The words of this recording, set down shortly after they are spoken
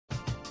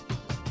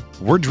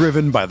We're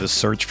driven by the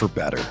search for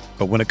better.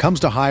 But when it comes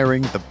to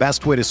hiring, the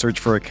best way to search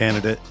for a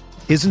candidate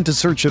isn't to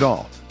search at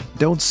all.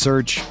 Don't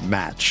search,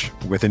 match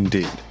with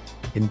Indeed.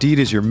 Indeed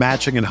is your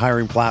matching and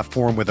hiring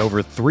platform with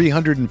over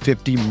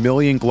 350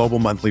 million global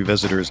monthly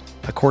visitors,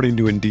 according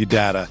to Indeed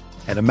data,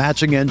 and a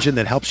matching engine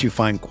that helps you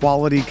find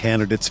quality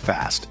candidates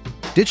fast.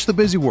 Ditch the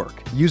busy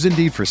work. Use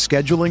Indeed for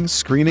scheduling,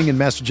 screening, and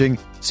messaging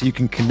so you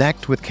can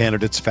connect with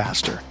candidates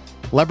faster.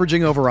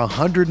 Leveraging over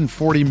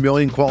 140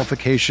 million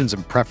qualifications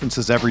and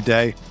preferences every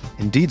day,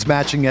 Indeed's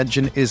matching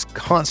engine is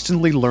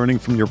constantly learning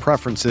from your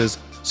preferences,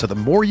 so the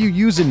more you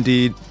use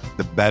Indeed,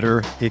 the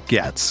better it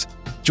gets.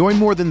 Join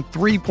more than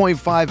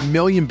 3.5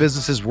 million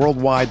businesses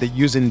worldwide that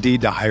use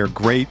Indeed to hire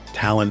great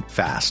talent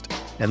fast.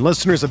 And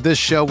listeners of this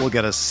show will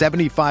get a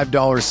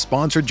 $75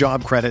 sponsored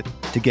job credit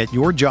to get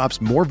your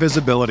jobs more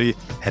visibility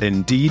at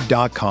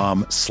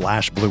Indeed.com/Blue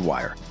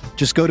Wire.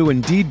 Just go to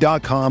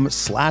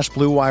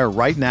Indeed.com/Blue Wire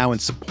right now and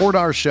support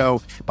our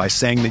show by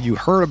saying that you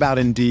heard about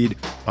Indeed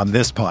on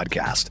this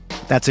podcast.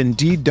 That's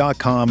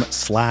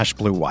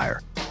Indeed.com/Blue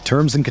Wire.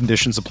 Terms and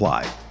conditions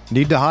apply.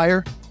 Need to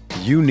hire?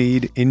 You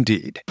need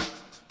Indeed.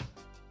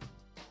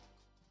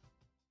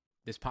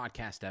 This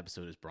podcast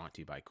episode is brought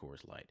to you by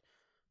Coors Light.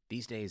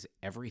 These days,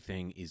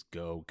 everything is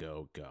go,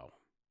 go, go.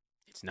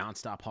 It's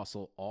nonstop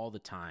hustle all the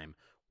time.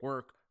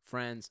 Work,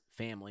 friends,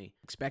 family,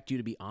 expect you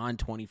to be on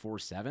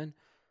 24/7.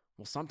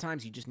 Well,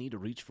 sometimes you just need to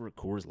reach for a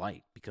Coors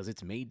Light because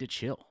it's made to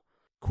chill.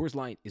 Coors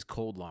Light is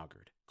cold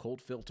lagered,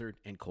 cold filtered,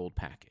 and cold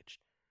packaged.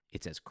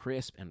 It's as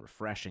crisp and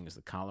refreshing as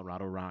the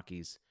Colorado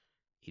Rockies.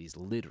 It is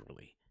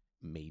literally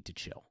made to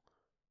chill.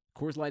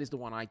 Coors Light is the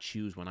one I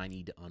choose when I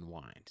need to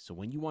unwind. So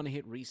when you want to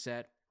hit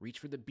reset, reach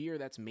for the beer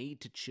that's made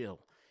to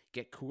chill.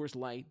 Get Coors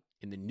Light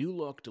in the new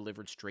look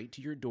delivered straight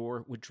to your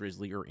door with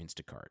Drizzly or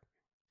Instacart.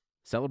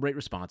 Celebrate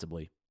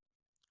responsibly.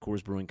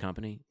 Coors Brewing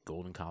Company,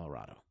 Golden,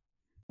 Colorado.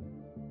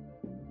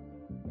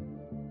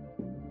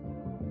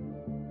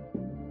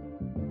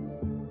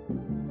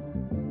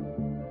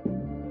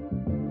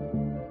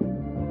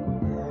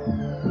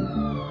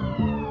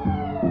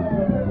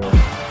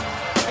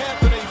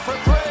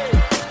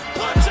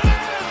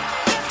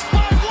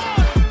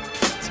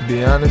 To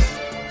be honest,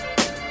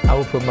 I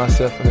would put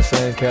myself in the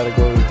same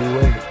category as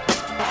D-Wade.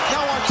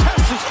 Now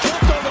Artesta's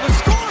jumped over the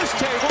scorer's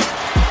table.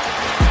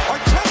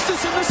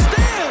 Artesta's in the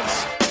stands.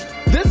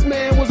 This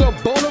man was a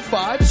bona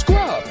fide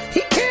scrub.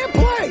 He can't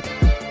play.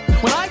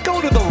 When I go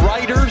to the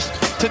writers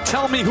to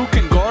tell me who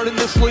can guard in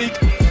this league,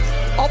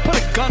 I'll put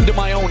a gun to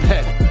my own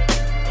head.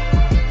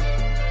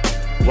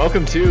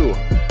 Welcome to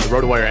the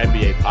RotoWire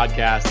NBA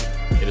podcast.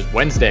 It is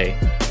Wednesday,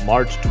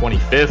 March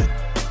 25th.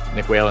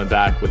 Nick Whalen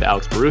back with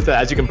Alex Barutha.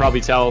 As you can probably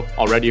tell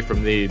already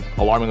from the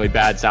alarmingly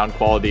bad sound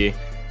quality,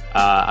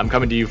 I'm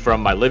coming to you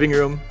from my living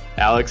room.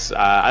 Alex,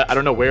 I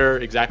don't know where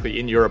exactly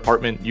in your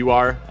apartment you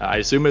are. I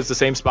assume it's the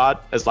same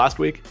spot as last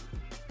week?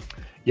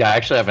 Yeah, I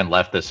actually haven't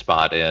left this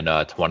spot in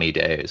 20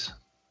 days.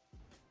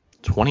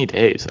 20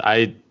 days?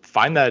 I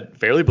find that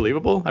fairly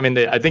believable. I mean,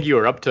 I think you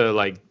were up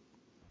to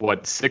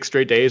 6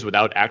 straight days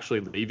without actually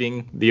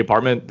leaving the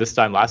apartment this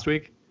time last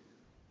week?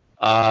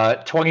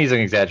 20 is an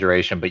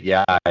exaggeration, but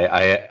yeah,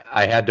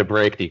 I had to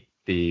break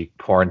the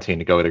quarantine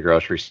to go to the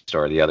grocery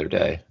store the other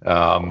day.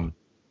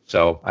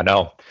 So I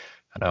know.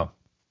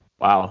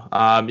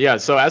 Wow. Yeah.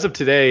 So as of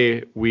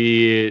today,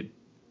 we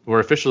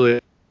were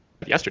officially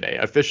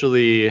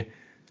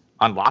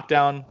on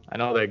lockdown. I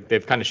know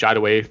they've kind of shied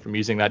away from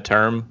using that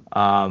term,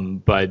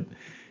 but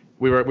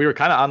we were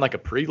kind of on like a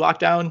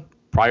pre-lockdown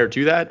prior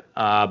to that.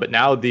 But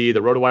now the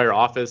RotoWire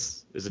office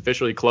is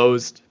officially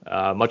closed,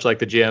 much like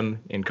the gym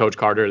in Coach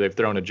Carter. They've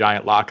thrown a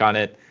giant lock on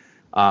it.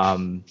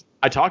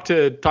 I talked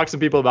to some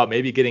people about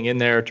maybe getting in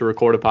there to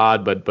record a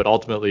pod, but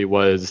ultimately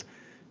was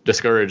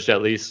discouraged,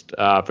 at least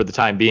for the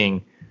time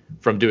being,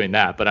 from doing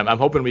that. But I'm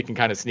hoping we can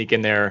kind of sneak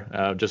in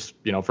there just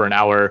for an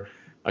hour,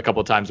 a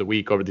couple of times a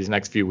week over these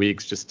next few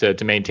weeks, just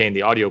to maintain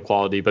the audio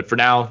quality. But for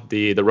now,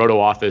 the Roto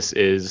office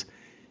is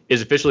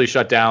officially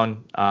shut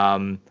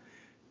down.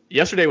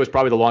 Yesterday was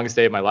probably the longest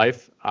day of my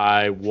life.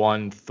 I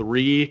won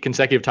 3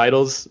 consecutive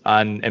titles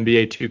on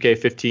NBA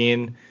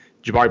 2K15.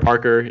 Jabari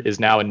Parker is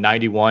now a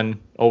 91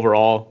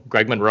 overall.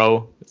 Greg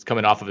Monroe is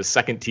coming off of his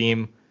second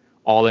team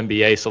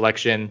All-NBA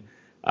selection.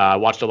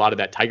 Watched a lot of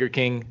that Tiger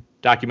King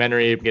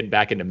documentary, getting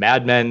back into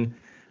Mad Men.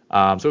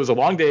 So it was a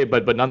long day,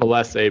 but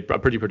nonetheless a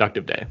pretty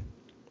productive day.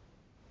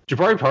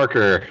 Jabari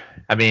Parker,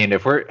 I mean,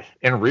 if we're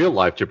in real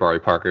life,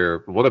 Jabari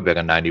Parker would have been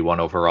a 91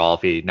 overall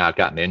if he'd not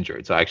gotten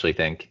injured. So I actually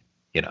think,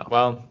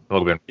 well, a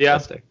little bit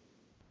realistic.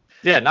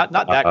 Yeah, not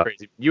that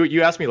crazy.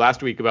 You asked me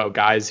last week about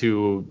guys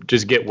who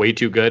just get way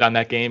too good on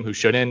that game who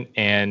shouldn't,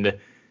 and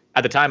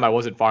at the time I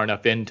wasn't far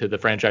enough into the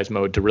franchise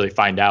mode to really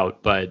find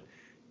out. But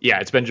yeah,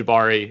 it's been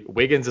Jabari.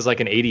 Wiggins is like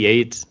an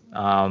 88.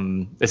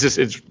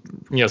 It's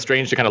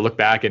strange to kind of look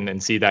back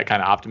and see that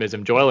kind of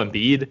optimism. Joel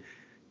Embiid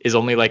is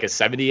only like a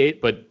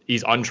 78, but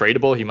he's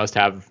untradeable. He must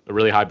have a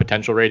really high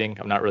potential rating.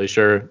 I'm not really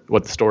sure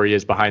what the story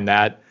is behind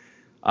that.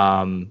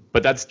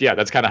 But that's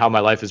kind of how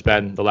my life has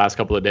been the last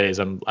couple of days.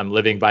 I'm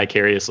living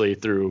vicariously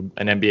through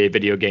an NBA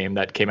video game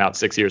that came out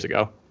 6 years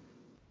ago.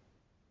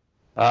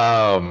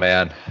 Oh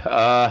man,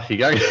 you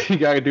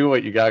gotta do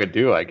what you gotta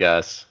do, I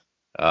guess.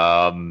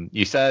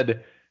 You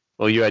said,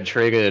 well, you had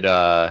traded,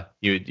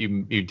 you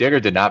did or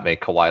did not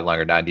make Kawhi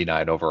Leonard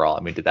 99 overall. I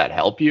mean, did that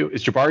help you?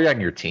 Is Jabari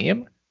on your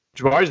team?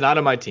 Jabari's not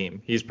on my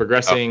team. He's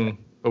progressing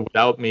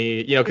without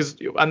me, because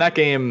on that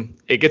game,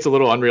 it gets a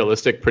little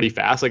unrealistic pretty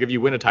fast. Like if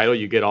you win a title,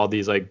 you get all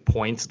these like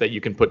points that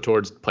you can put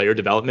towards player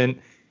development,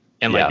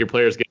 and like your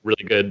players get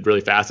really good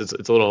really fast. It's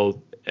a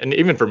little, and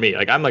even for me,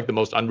 like I'm like the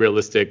most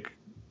unrealistic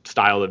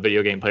style of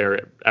video game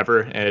player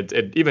ever, and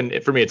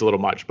even for me it's a little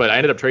much. But I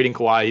ended up trading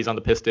Kawhi. He's on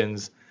the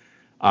Pistons.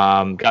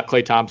 Got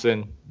Klay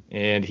Thompson,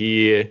 and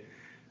I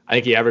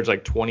think he averaged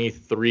like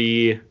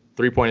 23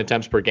 3-point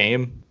attempts per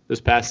game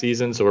this past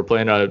season. So we're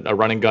playing a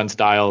run and gun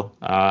style.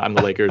 I'm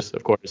the Lakers,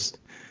 of course.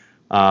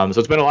 So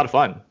it's been a lot of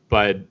fun.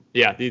 But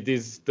yeah,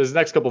 these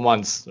next couple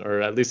months,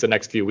 or at least the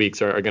next few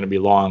weeks, are going to be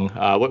long.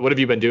 What have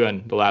you been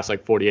doing the last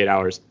like 48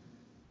 hours?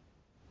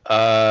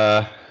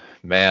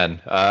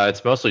 Man,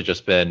 it's mostly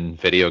just been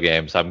video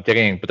games. But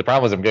the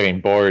problem is I'm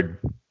getting bored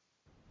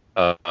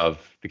of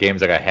the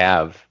games that I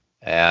have,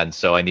 and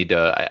so I need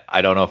to.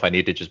 I don't know if I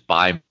need to just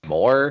buy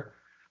more.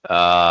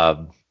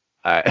 But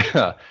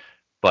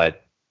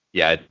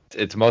yeah,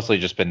 it's mostly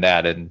just been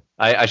that, and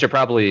I should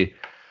probably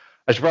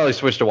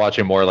switch to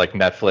watching more like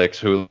Netflix,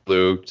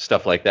 Hulu,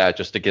 stuff like that,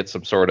 just to get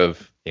some sort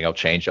of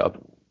change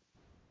up.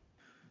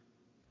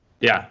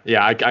 Yeah,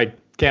 I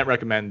can't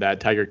recommend that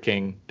Tiger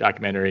King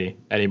documentary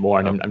anymore,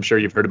 and I'm sure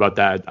you've heard about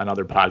that on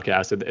other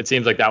podcasts. It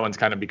seems like that one's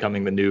kind of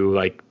becoming the new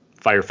like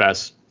Fyre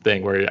Fest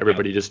thing, where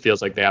everybody just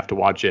feels like they have to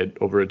watch it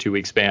over a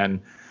 2-week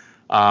span.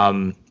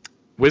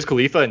 Wiz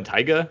Khalifa and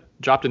Tyga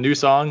dropped a new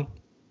song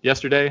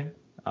yesterday,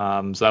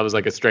 so that was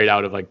like a straight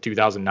out of like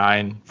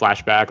 2009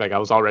 flashback. Like I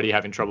was already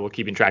having trouble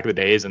keeping track of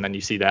the days, and then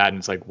you see that, and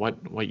it's like,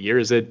 what year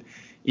is it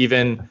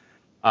even?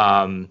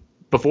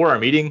 Before our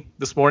meeting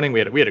this morning, we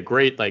had a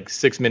great like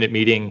 6-minute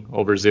meeting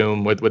over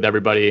Zoom with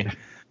everybody.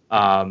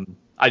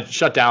 I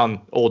shut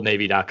down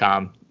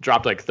OldNavy.com,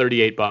 dropped like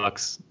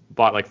 $38,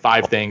 bought like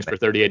 5 things for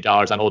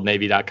 $38 on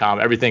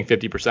OldNavy.com, everything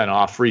 50%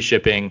 off, free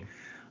shipping.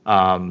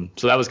 So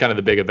that was kind of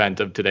the big event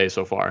of today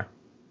so far.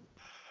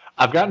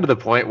 I've gotten to the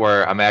point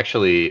where I'm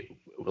actually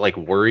like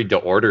worried to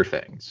order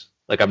things.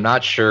 Like I'm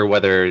not sure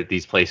whether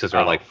these places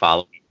are like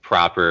following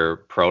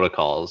proper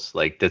protocols.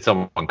 Like, did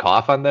someone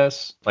cough on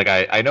this? Like,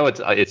 I know it's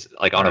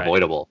like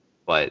unavoidable,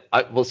 but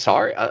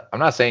sorry, I'm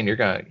not saying you're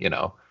gonna,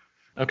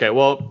 Okay,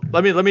 well,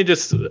 let me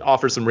just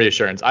offer some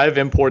reassurance. I've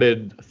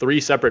imported 3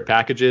 separate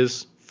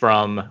packages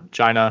from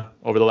China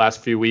over the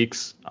last few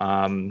weeks.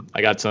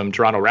 I got some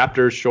Toronto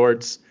Raptors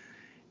shorts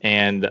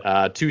and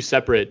 2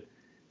 separate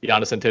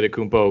Giannis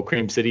Antetokounmpo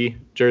Cream City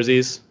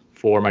jerseys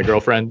for my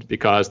girlfriend,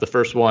 because the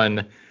first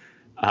one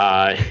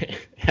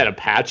had a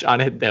patch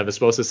on it that was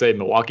supposed to say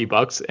Milwaukee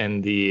Bucks,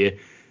 and the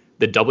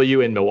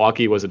W in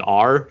Milwaukee was an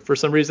R for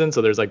some reason.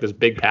 So there's like this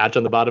big patch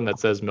on the bottom that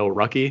says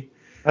Milwaukee.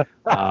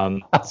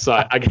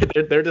 So I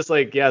get they're just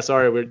like, yeah,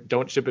 sorry, we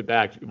don't ship it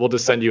back. We'll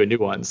just send you a new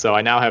one. So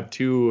I now have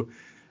 2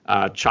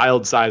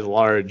 child size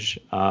large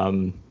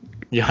Giannis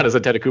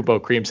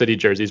Antetokounmpo Cream City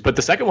jerseys, but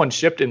the second one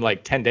shipped in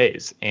like 10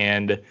 days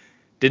and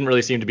didn't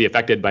really seem to be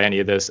affected by any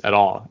of this at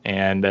all.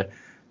 And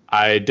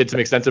I did some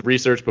extensive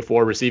research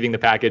before receiving the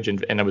package,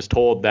 and I was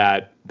told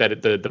that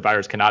the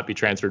virus cannot be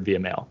transferred via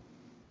mail.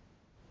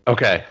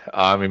 Okay.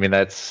 I mean,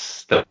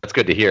 that's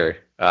good to hear.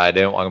 I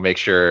didn't want to make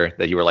sure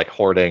that you were like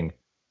hoarding,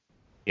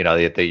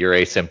 that you're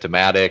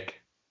asymptomatic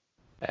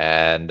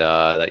and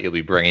that you'll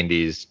be bringing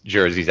these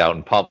jerseys out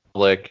in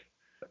public.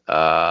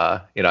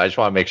 I just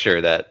want to make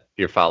sure that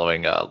you're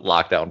following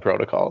lockdown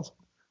protocols.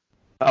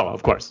 Oh,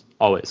 of course.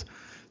 Always.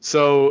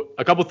 So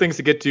a couple things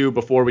to get to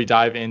before we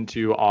dive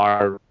into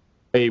our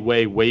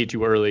way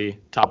too early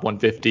top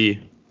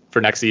 150 for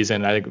next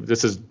season. I think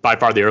this is by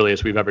far the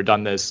earliest we've ever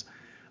done this,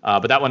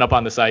 but that went up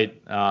on the site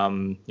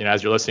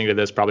as you're listening to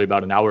this, probably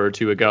about an hour or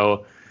 2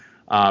 ago.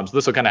 So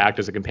this will kind of act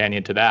as a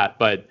companion to that.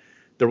 But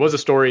there was a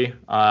story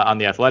on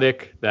The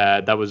Athletic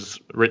that was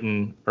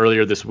written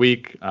earlier this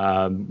week,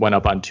 went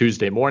up on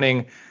Tuesday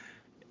morning.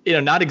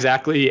 Not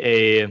exactly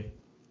a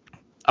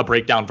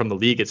breakdown from the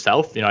league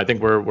itself. I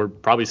think we're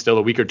probably still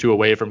a week or 2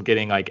 away from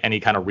getting like any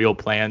kind of real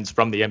plans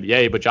from the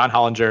NBA. But John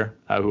Hollinger,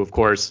 who of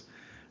course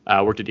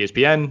worked at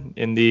ESPN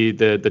in the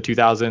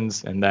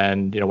 2000s, and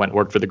then went and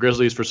worked for the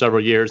Grizzlies for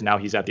several years. Now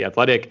he's at The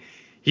Athletic.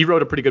 He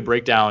wrote a pretty good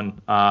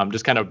breakdown,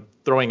 just kind of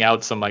throwing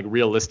out some like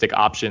realistic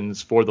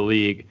options for the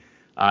league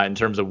in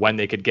terms of when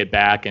they could get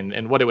back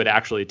and what it would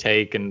actually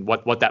take and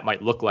what that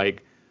might look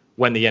like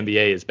when the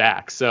NBA is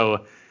back.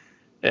 So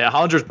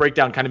Hollinger's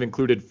breakdown kind of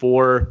included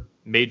 4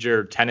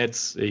 major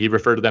tenets. He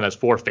referred to them as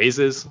 4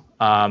 phases.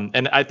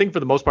 And I think for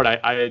the most part,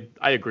 I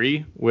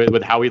agree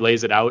with how he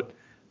lays it out.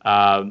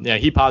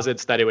 He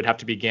posits that it would have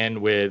to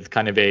begin with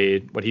kind of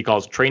what he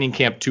calls training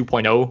camp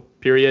 2.0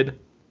 period,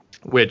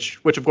 which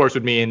of course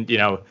would mean,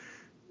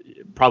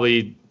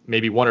 probably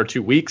maybe 1 or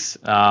 2 weeks.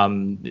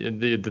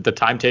 The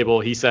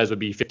timetable he says would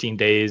be 15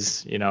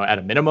 days, at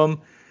a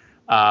minimum.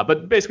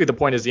 But basically the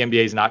point is the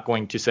NBA is not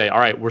going to say, all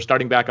right, we're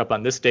starting back up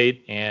on this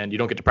date and you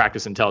don't get to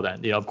practice until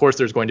then. Of course,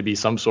 there's going to be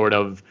some sort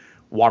of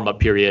warm-up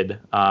period,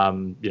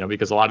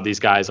 because a lot of these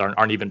guys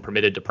aren't even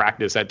permitted to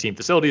practice at team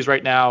facilities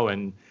right now.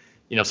 And,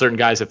 certain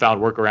guys have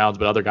found workarounds,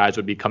 but other guys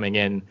would be coming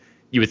in,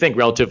 you would think,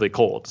 relatively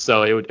cold.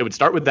 So it would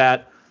start with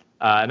that.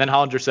 And then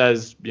Hollinger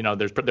says,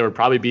 there would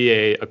probably be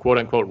a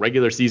quote-unquote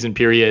regular season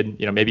period,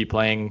 maybe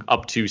playing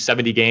up to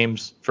 70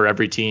 games for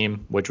every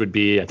team, which would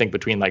be, I think,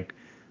 between like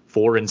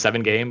 4 and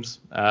 7 games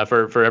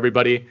for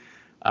everybody.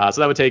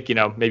 So that would take,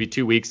 maybe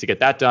 2 weeks to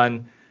get that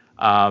done.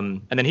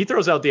 And then he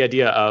throws out the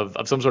idea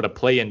of some sort of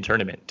play-in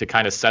tournament to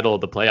kind of settle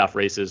the playoff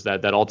races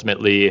that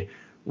ultimately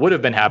would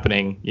have been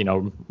happening,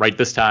 right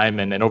this time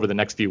and over the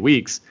next few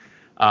weeks.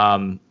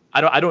 I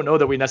don't know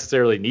that we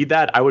necessarily need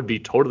that. I would be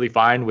totally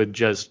fine with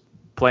just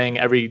playing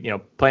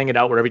it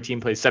out where every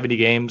team plays 70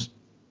 games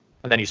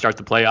and then you start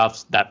the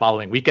playoffs that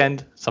following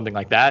weekend, something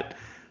like that.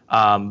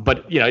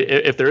 But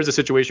if there is a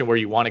situation where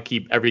you want to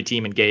keep every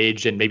team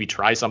engaged and maybe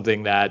try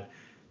something that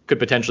could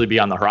potentially be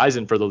on the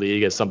horizon for the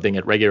league as something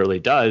it regularly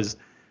does,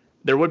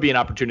 there would be an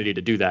opportunity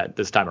to do that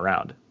this time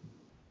around.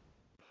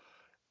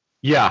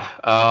 Yeah.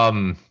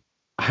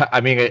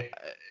 I mean,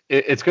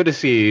 it's good to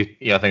see,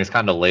 things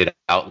kind of laid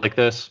out like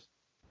this.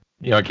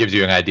 It gives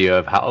you an idea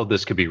of how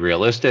this could be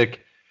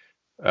realistic.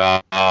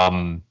 I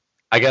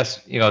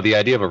guess, the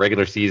idea of a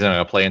regular season and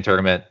a play-in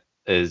tournament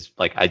is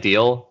like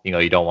ideal.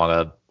 You don't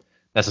want to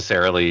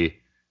necessarily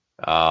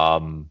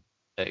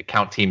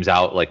count teams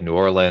out like New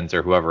Orleans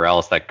or whoever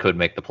else that could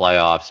make the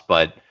playoffs.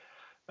 But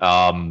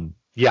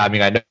yeah, I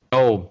mean,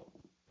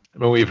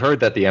 we've heard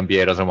that the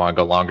NBA doesn't want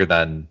to go longer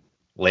than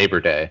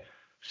Labor Day.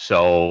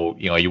 So,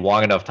 you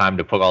want enough time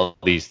to put all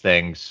these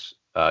things.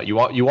 You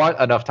want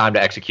enough time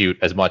to execute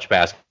as much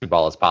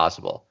basketball as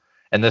possible.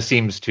 And this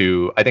seems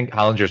to, I think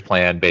Hollinger's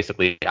plan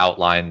basically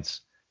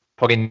outlines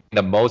putting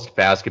the most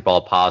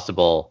basketball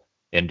possible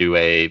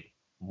into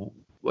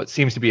what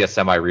seems to be a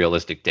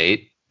semi-realistic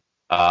date.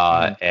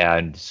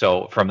 And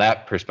so from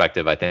that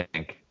perspective, I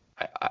think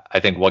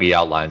what he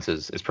outlines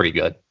is pretty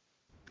good.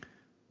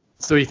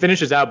 So he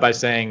finishes out by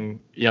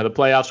saying, the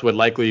playoffs would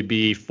likely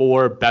be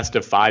 4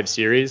 best-of-5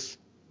 series,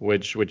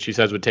 which he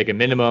says would take a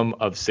minimum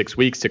of 6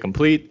 weeks to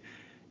complete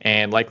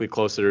and likely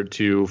closer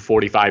to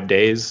 45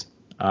 days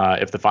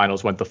if the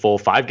finals went the full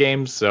 5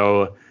 games.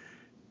 So,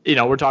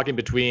 we're talking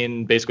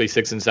between basically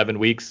 6 and 7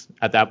 weeks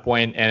at that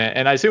point.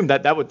 And I assume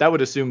that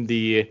would assume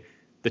the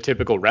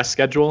typical rest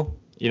schedule.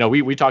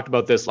 We talked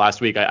about this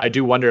last week. I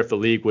do wonder if the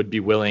league would be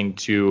willing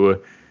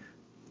to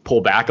pull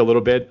back a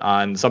little bit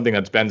on something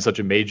that's been such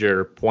a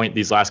major point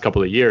these last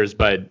couple of years.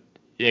 But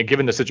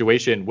given the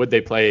situation, would they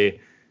play,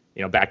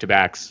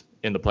 back-to-backs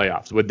in the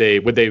playoffs? Would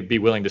they be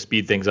willing to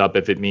speed things up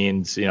if it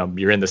means,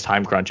 you're in this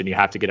time crunch and you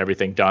have to get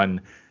everything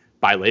done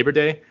by Labor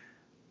Day?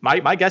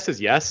 My guess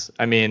is yes.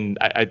 I mean,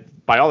 I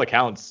by all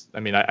accounts,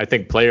 I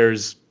think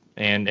players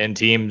and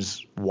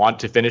teams want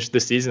to finish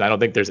this season. I don't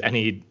think there's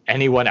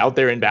anyone out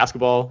there in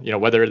basketball,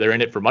 whether they're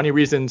in it for money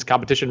reasons,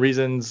 competition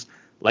reasons,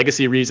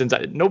 legacy reasons.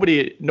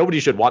 Nobody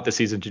should want the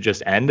season to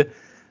just end.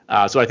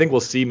 So I think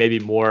we'll see maybe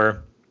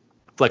more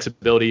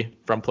flexibility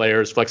from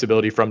players,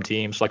 flexibility from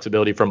teams,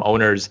 flexibility from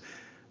owners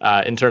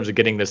in terms of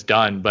getting this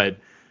done. But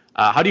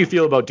how do you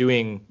feel about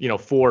doing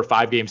 4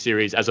 5-game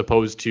series as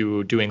opposed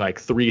to doing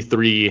like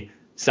 3-3,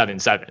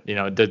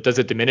 7-7? Does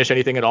it diminish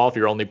anything at all if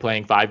you're only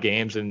playing 5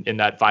 games in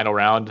that final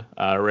round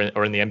or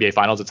in the NBA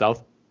Finals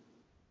itself?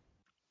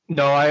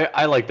 No,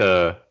 I like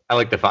the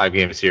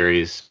 5-game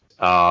series.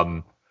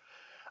 I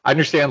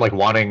understand like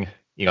wanting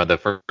the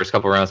first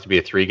couple rounds to be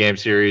a 3-game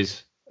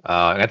series,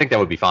 and I think that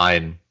would be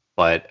fine.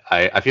 But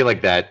I feel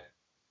like that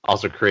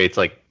also creates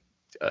like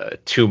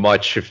too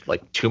much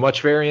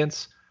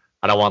variance.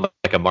 I don't want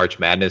like a March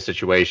Madness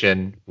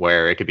situation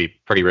where it could be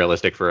pretty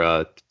realistic for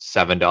a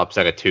 7 to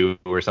upset a 2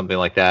 or something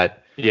like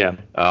that. Yeah.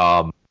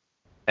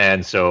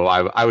 And so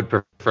I would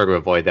prefer to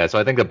avoid that. So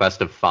I think the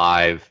best of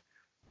 5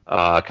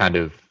 kind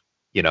of,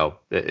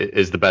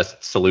 is the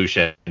best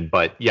solution.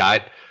 But yeah,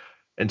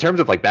 in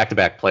terms of like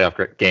back-to-back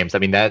playoff games, I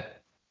mean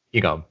that,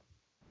 in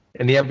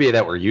the NBA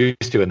that we're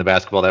used to, in the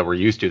basketball that we're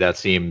used to, that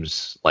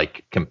seems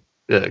like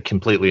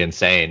completely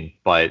insane.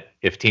 But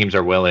if teams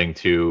are willing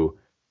to,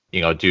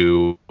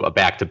 do a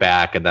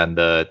back-to-back and then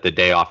the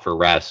day off for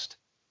rest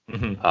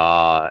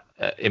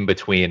in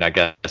between, I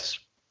guess,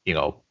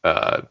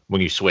 when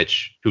you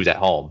switch who's at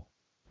home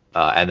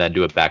and then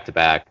do it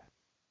back-to-back.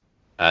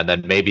 And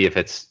then maybe if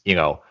it's,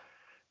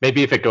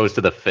 maybe if it goes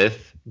to the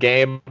 5th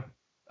game,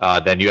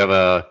 then you have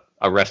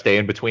a rest day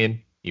in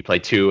between. You play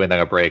 2 and then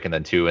a break and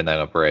then 2 and then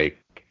a break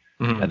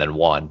and then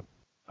 1.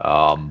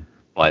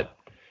 But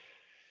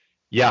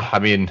yeah, I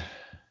mean,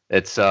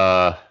 it's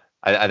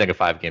I think a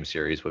 5-game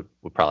series would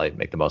probably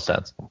make the most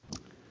sense.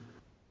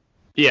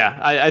 Yeah,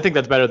 I think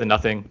that's better than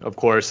nothing, of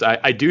course.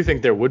 I do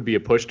think there would be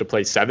a push to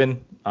play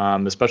 7,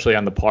 especially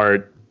on the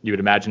part, you would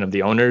imagine, of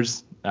the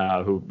owners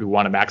who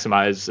want to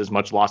maximize as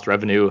much lost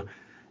revenue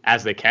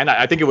as they can.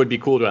 I think it would be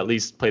cool to at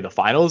least play the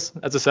finals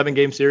as a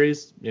 7-game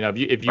series.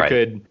 If you right.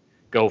 could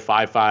go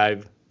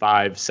 5-5,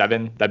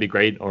 5-5-7. That'd be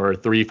great. Or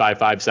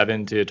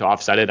 3-5-5-7 to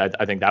offset it.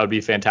 I think that would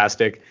be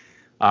fantastic.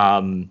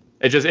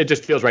 It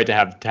just feels right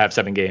to have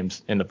 7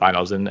 games in the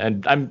finals,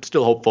 and I'm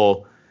still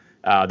hopeful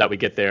that we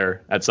get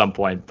there at some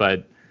point.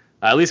 But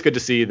at least good to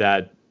see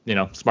that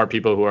smart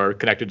people who are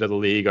connected to the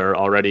league are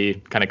already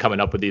kind of coming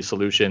up with these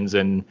solutions.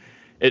 And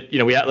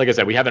like I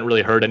said, we haven't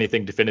really heard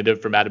anything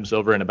definitive from Adam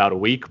Silver in about a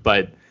week,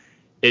 but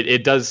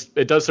it does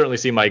certainly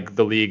seem like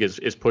the league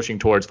is pushing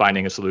towards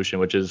finding a solution,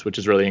 which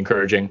is really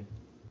encouraging.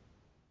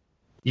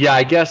 Yeah,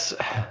 I guess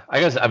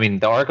I mean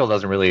the article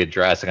doesn't really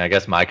address, and I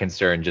guess my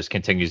concern just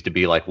continues to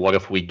be like, what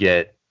if we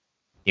get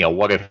to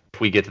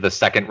the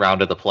second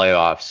round of the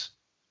playoffs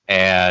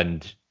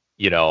and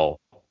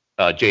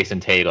Jason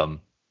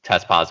Tatum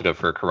tests positive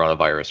for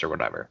coronavirus or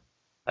whatever?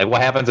 Like,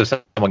 what happens if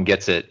someone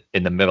gets it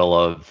in the middle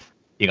of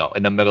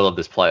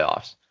this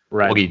playoffs?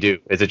 Right. What do you do?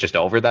 Is it just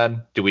over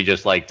then? Do we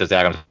just does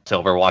Adam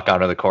Silver walk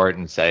out of the court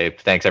and say,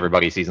 thanks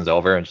everybody, season's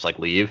over, and just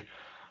leave?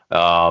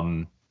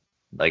 I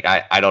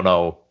don't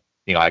know.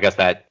 I guess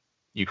that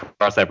you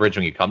cross that bridge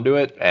when you come to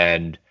it.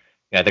 And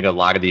I think a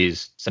lot of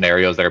these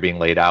scenarios that are being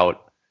laid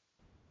out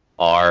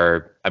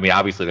are,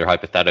 obviously they're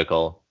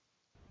hypothetical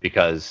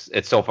because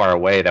it's so far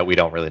away that we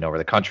don't really know where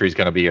the country's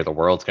going to be or the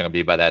world's going to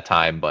be by that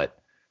time. But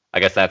I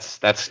guess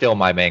that's still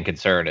my main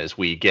concern is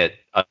we get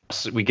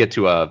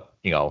to a,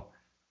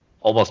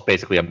 almost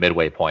basically a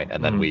midway point,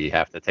 and then we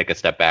have to take a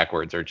step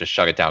backwards or just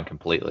shut it down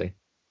completely.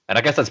 And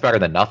I guess that's better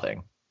than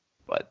nothing.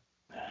 But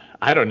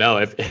I don't know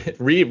if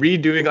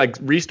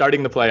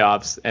restarting the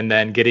playoffs and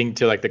then getting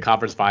to the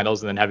conference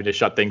finals and then having to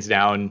shut things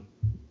down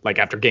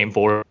after game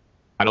 4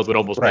 finals would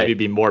almost maybe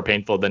be more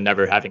painful than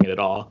never having it at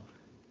all.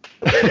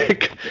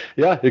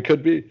 Yeah, it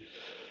could be.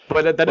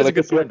 But that is a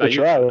good point.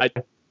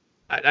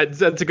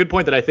 That's a good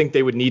point that I think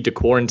they would need to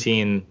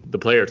quarantine the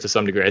players to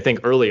some degree. I think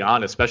early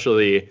on,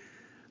 especially,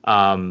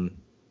 I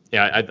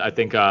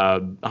think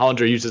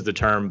Hollinger uses the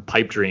term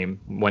pipe dream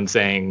when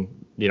saying,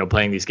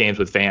 playing these games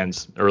with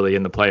fans early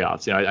in the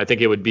playoffs. I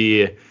think it would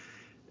be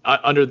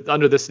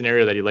under this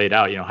scenario that he laid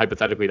out,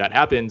 hypothetically that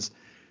happens.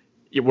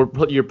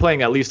 You're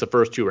playing at least the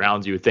first 2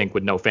 rounds, you would think,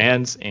 with no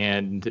fans.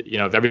 And,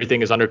 if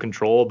everything is under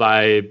control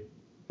by,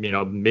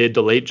 mid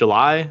to late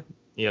July,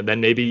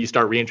 then maybe you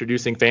start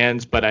reintroducing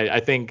fans. But I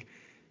think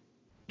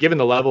given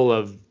the level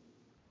of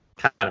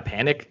kind of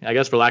panic, I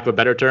guess, for lack of a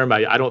better term,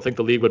 I don't think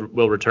the league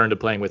will return to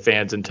playing with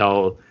fans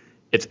until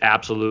it's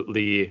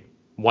absolutely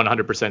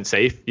 100%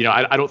 safe.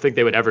 I don't think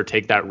they would ever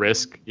take that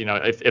risk.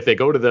 If they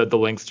go to the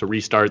lengths to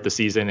restart the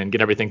season and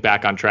get everything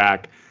back on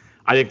track,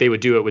 I think they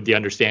would do it with the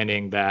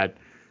understanding that,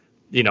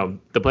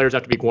 the players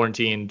have to be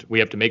quarantined. We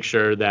have to make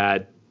sure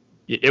that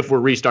if we're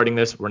restarting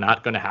this, we're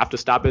not going to have to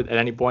stop it at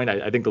any point.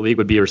 I think the league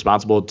would be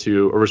responsible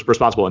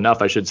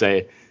enough, I should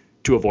say,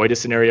 to avoid a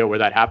scenario where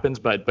that happens.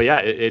 But yeah,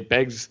 it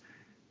begs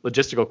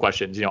logistical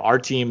questions. Are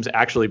teams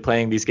actually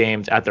playing these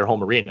games at their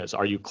home arenas?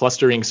 Are you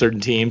clustering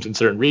certain teams in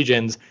certain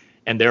regions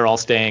and they're all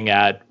staying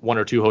at 1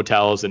 or 2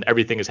 hotels and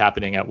everything is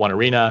happening at one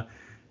arena?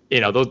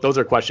 Those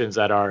are questions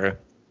that are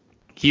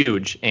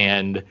huge.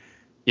 And,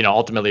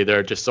 ultimately there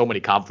are just so many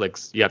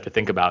conflicts you have to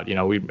think about.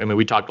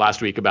 We talked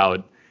last week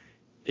about,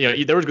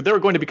 there were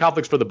going to be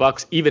conflicts for the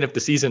Bucks even if the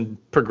season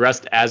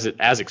progressed as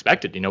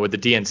expected. With the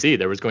DNC,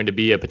 there was going to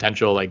be a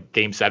potential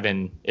Game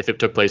 7 if it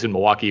took place in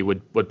Milwaukee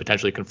would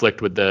potentially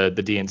conflict with the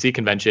DNC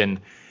convention.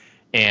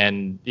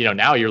 And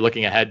now you're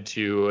looking ahead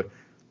to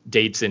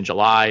dates in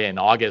July and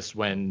August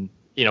when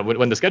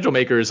the schedule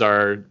makers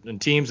and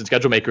teams and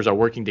schedule makers are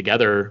working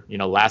together.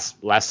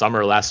 Last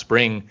summer, last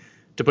spring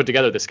to put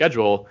together the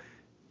schedule.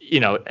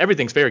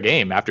 Everything's fair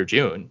game after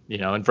June,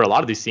 and for a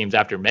lot of these teams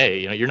after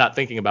May, you're not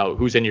thinking about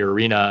who's in your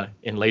arena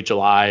in late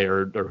July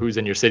or who's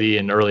in your city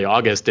in early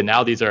August. And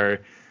now these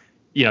are,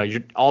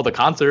 all the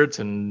concerts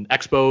and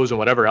expos and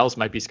whatever else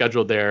might be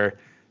scheduled there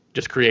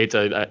just creates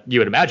you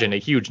would imagine, a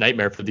huge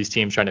nightmare for these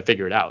teams trying to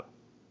figure it out.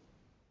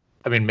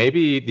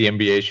 Maybe the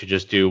NBA should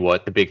just do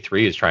what the Big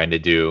Three is trying to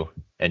do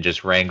and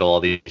just wrangle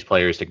all these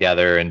players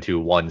together into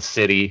one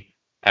city.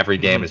 Every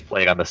game is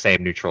played on the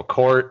same neutral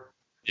court.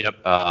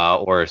 Yep.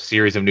 Or a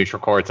series of neutral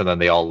courts, and then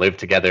they all live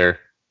together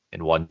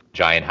in one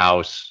giant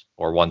house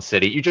or one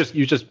city. You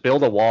just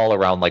build a wall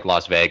around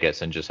Las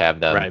Vegas and just have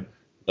them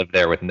live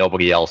there with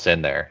nobody else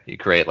in there. You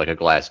create a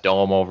glass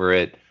dome over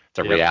it. It's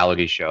a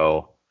reality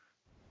show,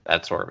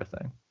 that sort of a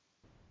thing.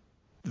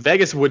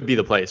 Vegas would be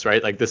the place,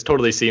 right? This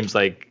totally seems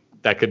like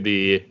that could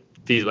be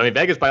feasible.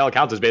 Vegas by all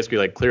accounts is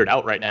basically cleared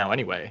out right now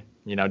anyway.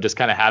 Just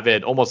kind of have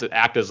it almost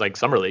act as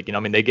summer league.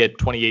 They get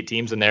 28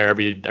 teams in there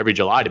every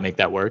July to make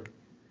that work.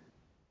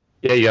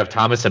 Yeah, you have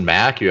Thomas and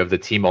Mack. You have the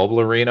T-Mobile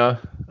Arena.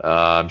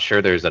 I'm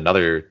sure there's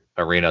another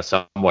arena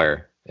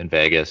somewhere in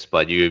Vegas,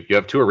 but you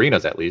have 2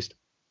 arenas at least.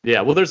 Yeah,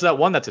 well, there's that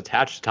one that's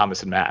attached to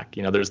Thomas and Mack.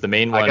 There's the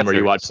main one where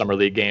you watch summer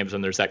league games,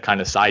 and there's that kind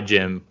of side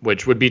gym,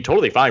 which would be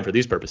totally fine for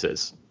these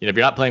purposes. If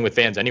you're not playing with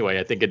fans anyway,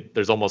 I think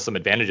there's almost some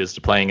advantages to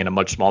playing in a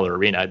much smaller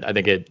arena. I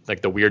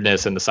think the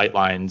weirdness and the sight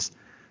lines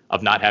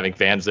of not having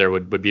fans there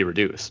would be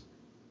reduced.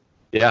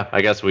 Yeah,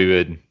 I guess we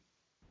would.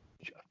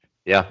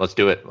 Yeah, let's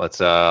do it.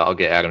 I'll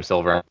get Adam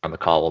Silver on the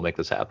call. We'll make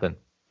this happen.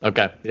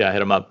 Okay. Yeah,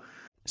 hit him up.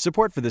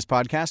 Support for this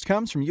podcast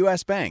comes from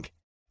U.S. Bank.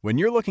 When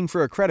you're looking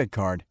for a credit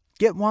card,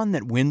 get one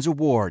that wins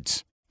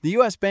awards. The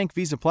U.S. Bank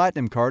Visa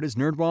Platinum Card is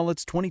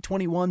NerdWallet's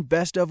 2021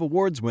 Best of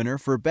Awards winner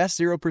for Best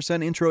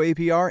 0% Intro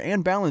APR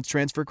and Balance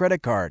Transfer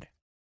Credit Card.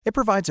 It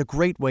provides a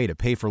great way to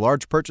pay for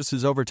large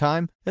purchases over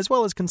time, as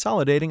well as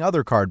consolidating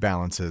other card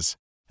balances.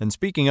 And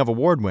speaking of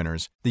award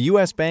winners, the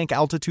U.S. Bank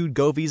Altitude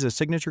Go Visa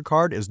Signature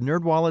Card is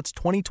NerdWallet's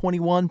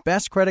 2021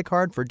 Best Credit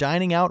Card for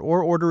dining out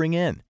or ordering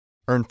in.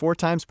 Earn 4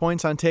 times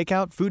points on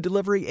takeout, food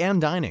delivery, and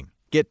dining.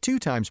 Get 2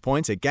 times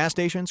points at gas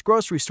stations,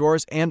 grocery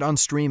stores, and on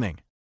streaming.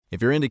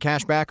 If you're into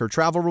cashback or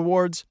travel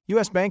rewards,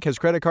 U.S. Bank has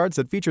credit cards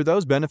that feature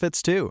those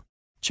benefits too.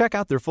 Check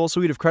out their full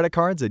suite of credit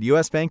cards at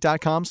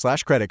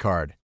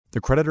usbank.com/creditcard. The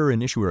creditor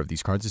and issuer of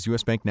these cards is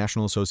U.S. Bank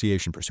National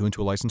Association, pursuant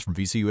to a license from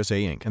Visa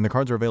USA Inc., and the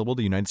cards are available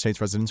to United States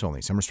residents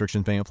only. Some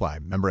restrictions may apply.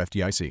 Member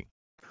FDIC.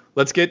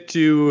 Let's get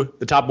to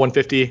the top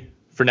 150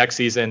 for next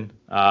season.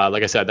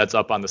 Like I said, that's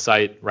up on the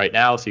site right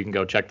now, so you can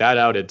go check that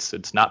out.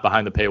 It's not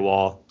behind the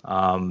paywall.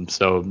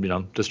 So,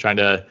 just trying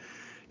to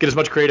get as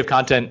much creative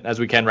content as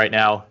we can right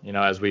now,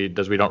 as we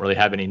don't really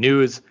have any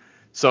news.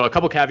 So a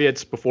couple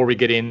caveats before we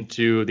get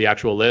into the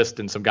actual list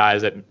and some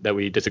guys that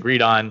we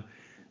disagreed on.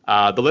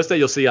 The list that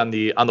you'll see on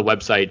the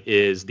website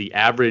is the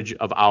average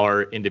of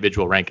our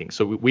individual rankings.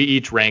 So we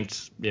each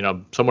ranked,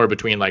 somewhere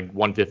between like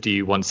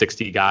 150,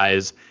 160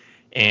 guys,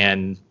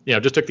 and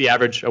just took the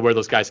average of where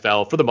those guys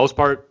fell. For the most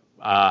part,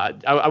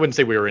 I wouldn't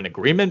say we were in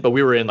agreement, but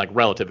we were in like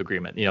relative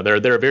agreement. There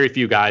are very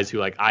few guys who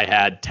like I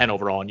had 10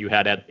 overall and you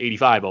had at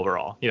 85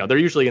 overall. They're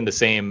usually in the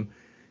same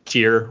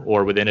tier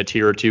or within a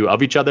tier or two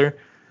of each other.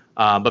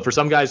 But for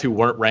some guys who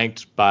weren't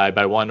ranked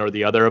by one or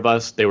the other of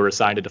us, they were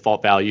assigned a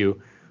default value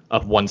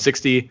of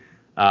 160,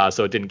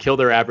 so it didn't kill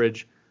their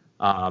average.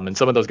 And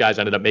some of those guys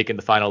ended up making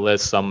the final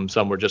list. Some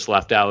were just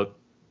left out.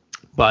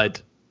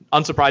 But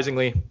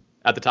unsurprisingly,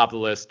 at the top of the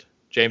list,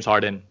 James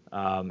Harden.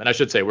 And I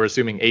should say we're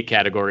assuming 8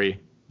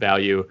 category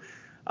value.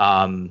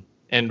 And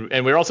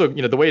we're also,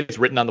 the way it's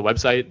written on the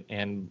website,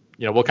 and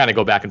we'll kind of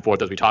go back and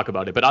forth as we talk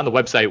about it. But on the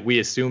website, we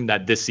assume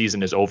that this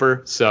season is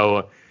over.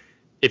 So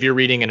if you're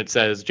reading and it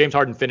says James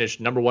Harden finished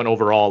number 1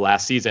 overall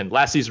last season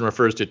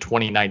refers to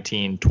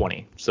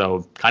 2019-20.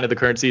 So kind of the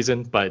current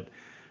season, but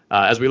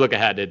as we look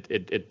ahead,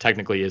 it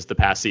technically is the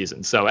past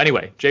season. So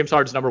anyway, James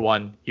Harden's number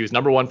 1. He was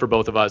number 1 for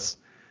both of us.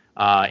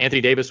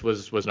 Anthony Davis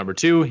was number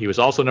 2. He was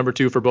also number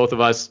 2 for both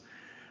of us.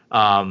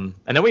 And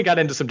then we got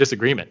into some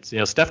disagreements.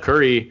 Steph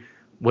Curry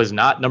was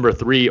not number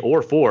 3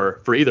 or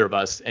 4 for either of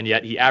us, and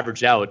yet he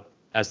averaged out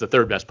as the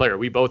 3rd best player.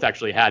 We both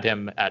actually had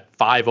him at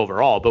 5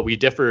 overall, but we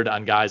differed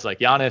on guys like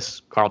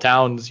Giannis, Karl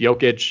Towns,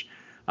 Jokic.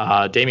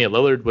 Damian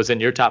Lillard was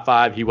in your top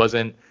 5. He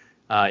wasn't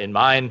in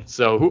mine.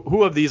 So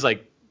who of these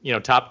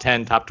top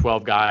 10, top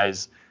 12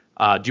 guys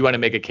do you want to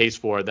make a case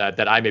for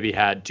that I maybe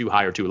had too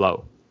high or too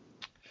low?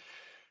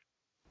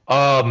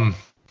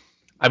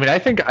 I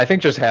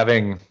think just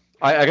having,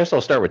 I guess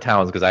I'll start with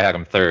Towns because I had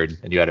him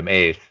 3rd and you had him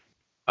 8th,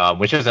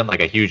 which isn't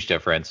like a huge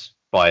difference,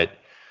 but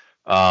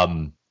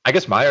I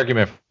guess my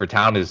argument for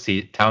Towns is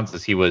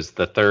he was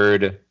the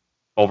 3rd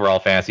overall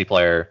fantasy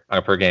player on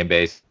a per game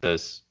basis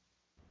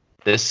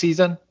this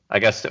season. I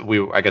guess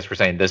we're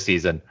saying this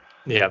season.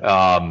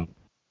 Yeah.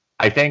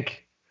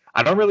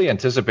 I don't really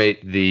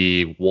anticipate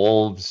the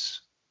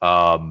Wolves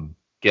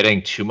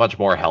getting too much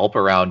more help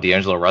around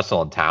D'Angelo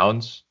Russell and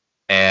Towns,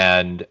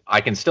 and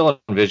I can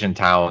still envision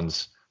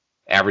Towns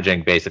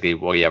averaging basically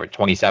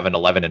 27,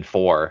 11, and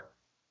 4,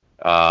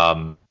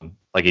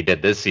 like he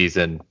did this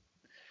season.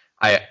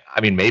 I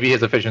mean, maybe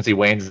his efficiency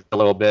wanes a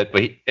little bit,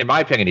 but in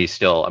my opinion, he's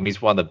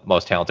one of the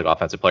most talented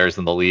offensive players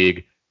in the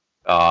league.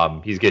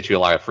 He's gets you a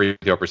lot of free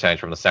throw percentage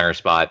from the center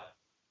spot.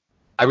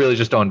 I really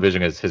just don't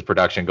envision his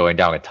production going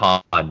down a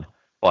ton,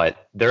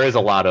 but there is a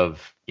lot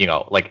of,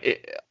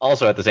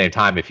 also at the same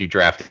time, if you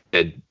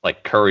drafted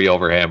like Curry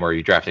over him or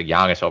you drafted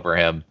Giannis over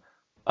him,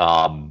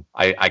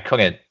 I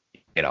couldn't,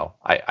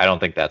 I don't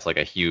think that's like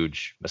a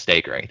huge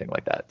mistake or anything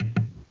like that.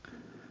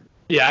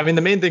 Yeah, I mean,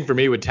 the main thing for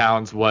me with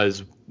Towns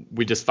was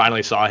we just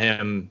finally saw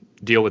him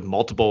deal with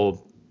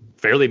multiple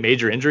fairly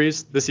major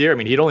injuries this year. I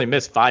mean, he'd only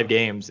missed 5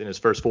 games in his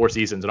first 4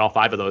 seasons, and all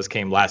 5 of those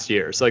came last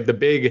year. So,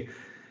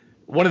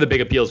 one of the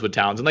big appeals with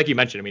Towns, and like you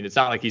mentioned, I mean, it's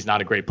not like he's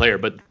not a great player,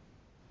 but the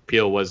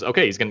appeal was,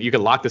 okay, you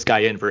can lock this guy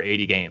in for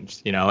 80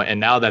 games, and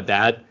now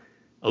that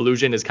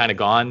illusion is kind of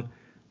gone,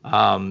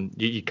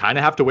 you kind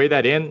of have to weigh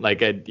that in.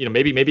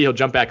 Maybe he'll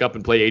jump back up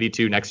and play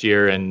 82 next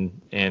year, and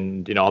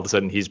all of a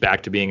sudden he's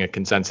back to being a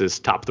consensus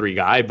top 3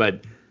 guy.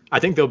 But I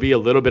think there'll be a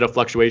little bit of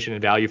fluctuation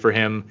in value for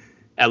him,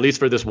 at least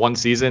for this one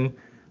season.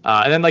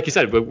 And then, like you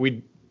said,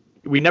 we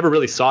never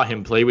really saw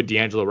him play with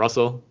D'Angelo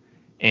Russell,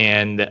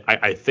 and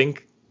I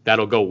think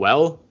that'll go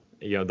well.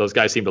 Those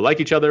guys seem to like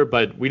each other,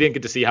 but we didn't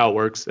get to see how it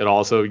works at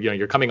all. So,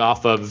 you're coming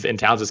off of, in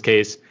Towns'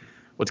 case,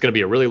 what's going to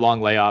be a really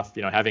long layoff,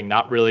 having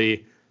not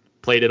really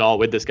played it all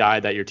with this guy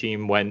that your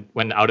team went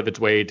out of its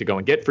way to go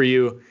and get for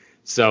you.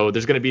 So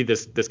there's going to be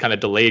this kind of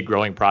delayed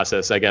growing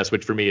process, I guess,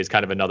 which for me is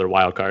kind of another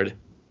wild card.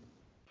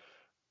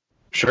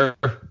 Sure.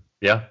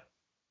 Yeah.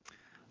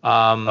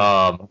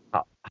 How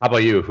How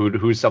about you?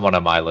 Who's someone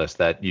on my list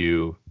that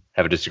you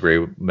have a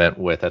disagreement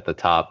with at the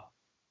top?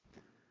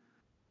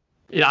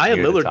 Yeah, I had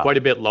Lillard quite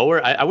a bit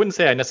lower. I wouldn't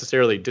say I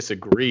necessarily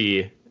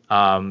disagree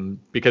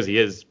because he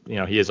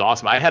is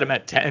awesome. I had him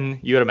at 10,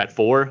 you had him at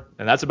 4,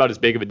 and that's about as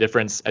big of a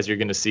difference as you're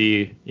going to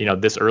see,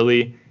 this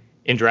early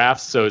in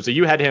drafts. So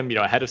you had him,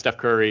 ahead of Steph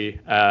Curry,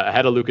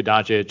 ahead of Luka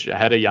Doncic,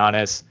 ahead of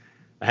Giannis,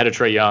 ahead of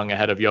Trae Young,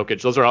 ahead of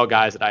Jokic. Those are all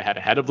guys that I had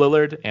ahead of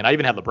Lillard, and I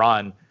even had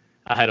LeBron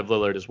ahead of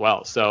Lillard as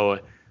well. So,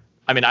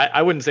 I mean,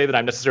 I wouldn't say that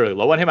I'm necessarily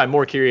low on him. I'm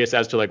more curious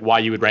as to like why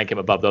you would rank him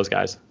above those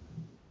guys.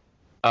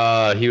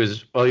 He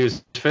was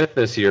 5th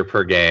this year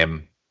per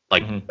game,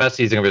 best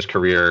season of his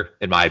career,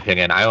 in my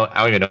opinion. I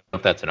don't even know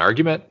if that's an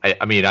argument.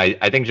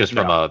 I think just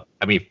from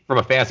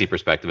a fantasy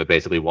perspective, it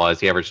basically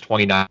was. He averaged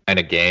 29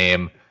 a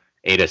game,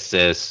 8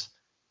 assists,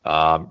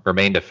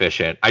 remained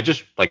efficient. I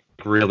just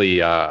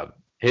really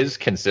his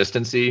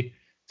consistency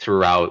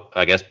throughout,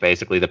 I guess,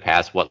 basically the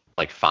past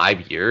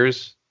 5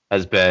 years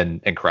has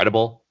been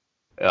incredible.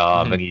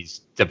 And he's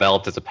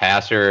developed as a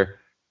passer,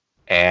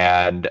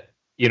 and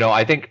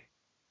I think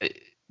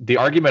the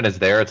argument is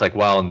there. It's like,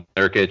 well,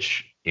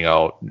 Nurkic,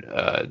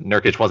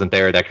 Nurkic wasn't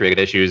there. That created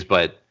issues.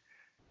 But,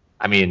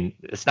 I mean,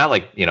 it's not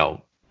like,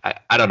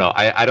 I don't know.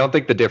 I don't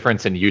think the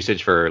difference in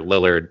usage for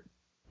Lillard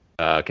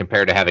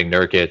compared to having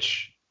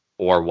Nurkic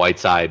or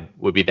Whiteside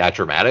would be that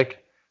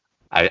dramatic.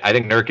 I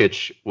think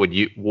Nurkic would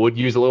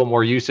use a little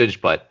more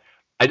usage, but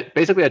I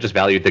just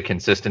valued the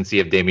consistency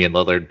of Damian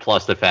Lillard,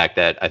 plus the fact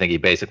that I think he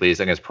basically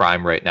is in his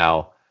prime right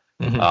now.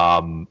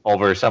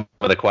 Over some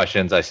of the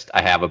questions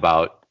I have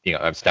about,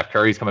 Steph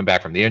Curry's coming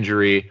back from the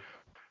injury.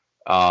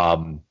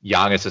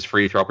 Giannis's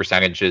free throw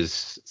percentage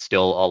is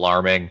still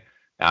alarming.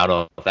 I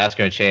don't know if that's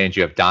going to change.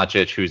 You have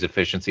Doncic, whose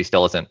efficiency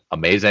still isn't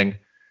amazing.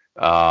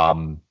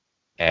 And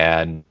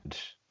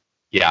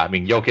yeah, I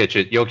mean,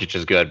 Jokic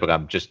is good, but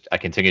I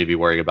continue to be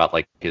worried about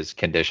his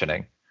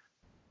conditioning.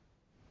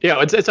 Yeah,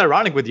 it's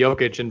ironic with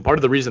Jokic, and part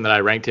of the reason that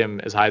I ranked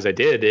him as high as I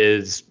did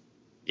is,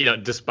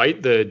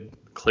 despite the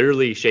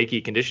clearly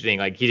shaky conditioning,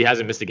 he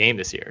hasn't missed a game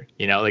this year.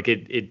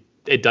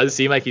 It does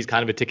seem like he's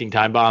kind of a ticking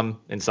time bomb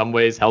in some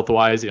ways,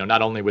 health-wise,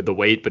 not only with the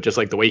weight, but just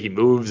the way he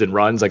moves and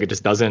runs. It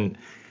just doesn't,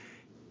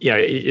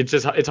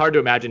 it's hard to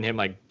imagine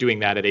him doing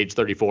that at age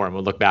 34 and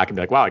we'll look back and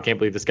be like, wow, I can't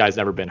believe this guy's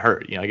never been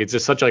hurt. It's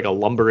just such a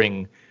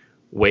lumbering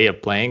way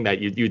of playing that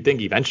you'd think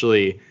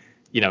eventually,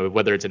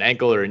 whether it's an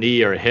ankle or a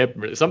knee or a hip,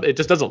 it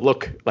just doesn't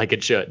look like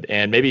it should.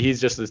 And maybe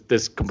he's just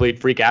this complete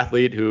freak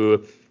athlete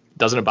who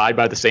doesn't abide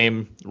by the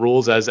same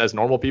rules as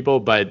normal people.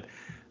 But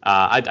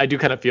I do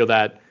kind of feel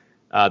that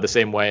the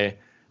same way.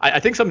 I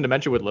think something to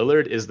mention with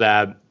Lillard is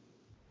that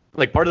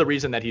part of the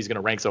reason that he's going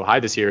to rank so high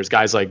this year is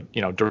guys like,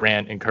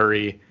 Durant and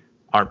Curry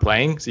aren't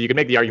playing. So you could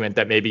make the argument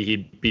that maybe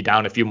he'd be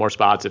down a few more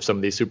spots if some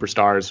of these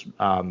superstars,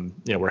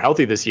 were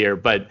healthy this year.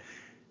 But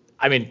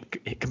I mean,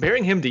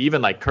 comparing him to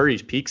even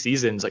Curry's peak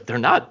seasons, they're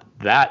not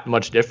that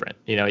much different.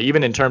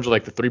 Even in terms of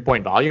the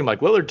 3-point volume,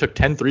 Lillard took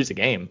 10 threes a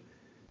game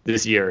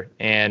this year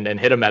and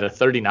hit him at a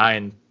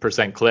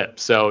 39% clip.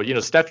 So,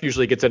 Steph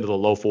usually gets into the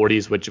low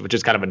 40s, which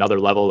is kind of another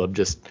level of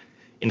just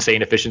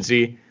insane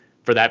efficiency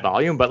for that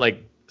volume. But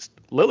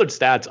Lillard's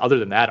stats other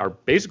than that are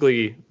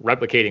basically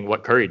replicating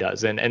what Curry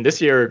does. And this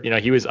year,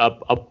 he was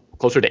up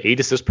closer to 8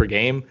 assists per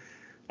game.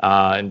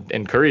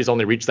 And Curry's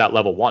only reached that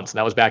level once, and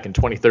that was back in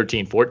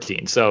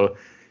 2013-14. So,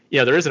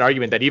 there is an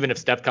argument that even if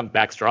Steph comes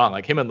back strong,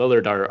 him and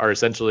Lillard are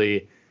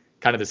essentially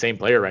kind of the same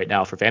player right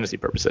now for fantasy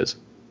purposes.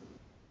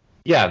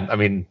 Yeah, I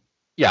mean,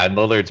 and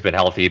Lillard's been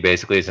healthy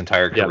basically his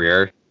entire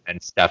career,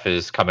 and Steph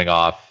is coming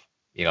off,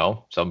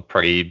 some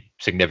pretty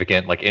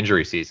significant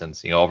injury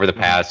seasons. Over the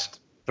past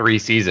 3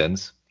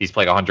 seasons, he's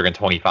played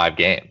 125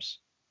 games,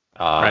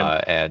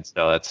 right. And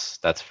so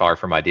that's far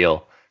from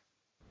ideal.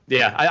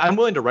 Yeah, I'm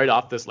willing to write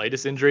off this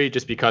latest injury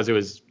just because it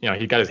was,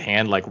 he got his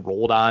hand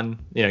rolled on.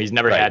 He's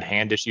never had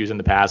hand issues in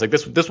the past.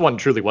 This one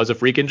truly was a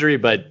freak injury,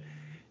 but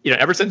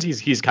ever since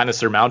he's kind of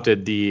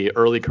surmounted the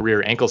early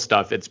career ankle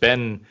stuff, it's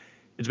been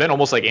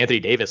almost like Anthony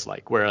Davis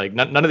where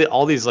none of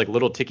all these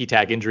little ticky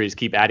tack injuries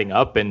keep adding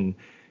up, and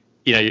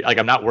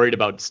I'm not worried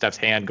about Steph's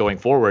hand going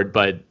forward,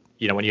 but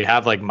when you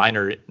have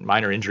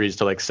minor injuries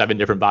to 7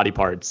 different body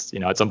parts,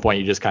 at some point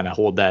you just kind of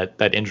hold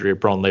that injury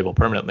prone label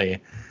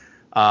permanently.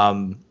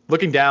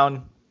 Looking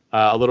down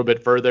a little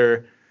bit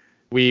further,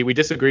 we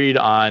disagreed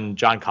on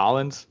John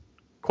Collins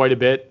quite a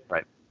bit,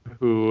 right?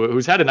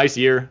 Who's had a nice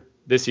year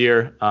this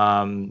year.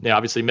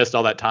 Obviously missed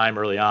all that time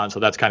early on,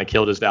 so that's kind of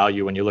killed his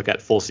value when you look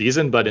at full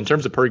season. But in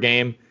terms of per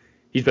game,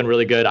 he's been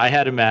really good. I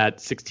had him at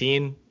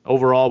 16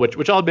 overall,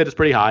 which I'll admit is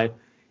pretty high,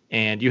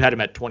 and you had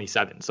him at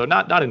 27. So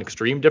not an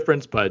extreme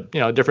difference, but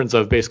a difference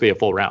of basically a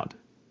full round.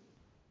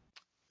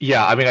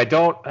 Yeah, I mean, I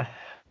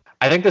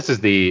think this is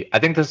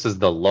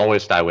the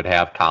lowest I would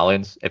have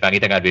Collins. If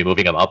anything, I'd be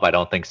moving him up. I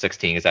don't think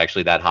 16 is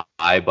actually that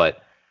high,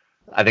 but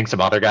I think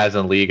some other guys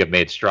in the league have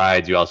made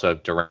strides. You also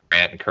have Durant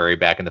and Curry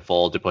back in the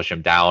fold to push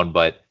him down.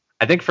 But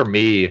I think for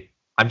me,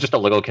 I'm just a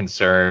little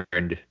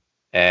concerned.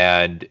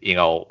 And,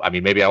 I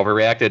mean, maybe I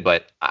overreacted,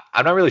 but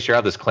I'm not really sure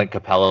how this Clint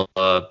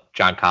Capella,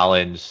 John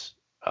Collins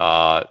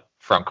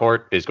front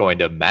court is going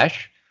to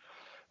mesh.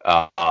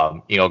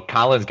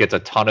 Collins gets a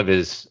ton of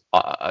his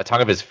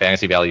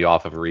fantasy value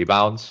off of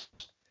rebounds,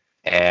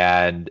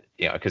 and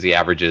because he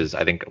averages,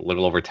 I think, a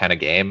little over 10 a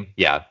game.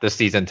 Yeah, this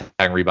season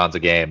 10 rebounds a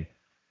game,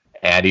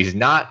 and he's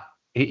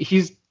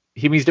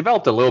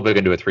developed a little bit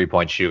into a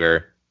 3-point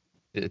shooter,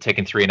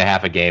 taking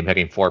 3.5 a game,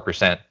 hitting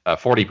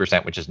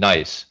 40%, which is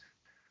nice.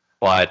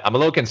 But I'm a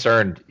little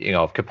concerned,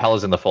 if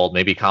Capella's in the fold,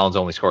 maybe Collins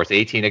only scores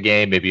 18 a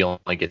game, maybe he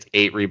only gets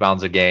 8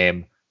 rebounds a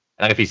game,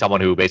 and if he's someone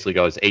who basically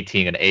goes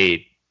 18 and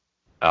 8.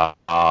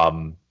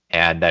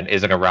 And then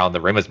isn't around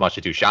the rim as much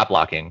to do shot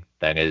blocking,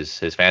 then his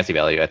fantasy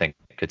value, I think,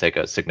 could take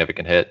a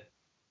significant hit.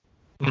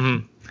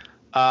 Mm-hmm.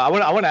 I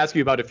want to ask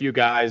you about a few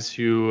guys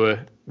who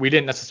we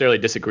didn't necessarily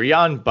disagree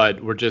on,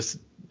 but were just,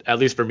 at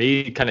least for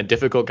me, kind of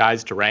difficult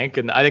guys to rank.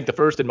 And I think the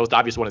first and most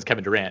obvious one is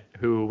Kevin Durant,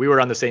 who we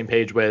were on the same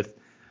page with.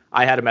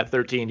 I had him at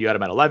 13, you had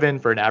him at 11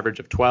 for an average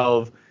of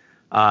 12.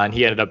 And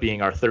he ended up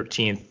being our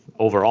 13th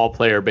overall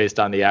player based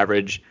on the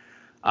average.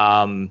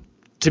 To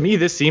me,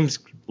 this seems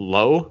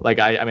low. Like,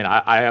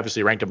 I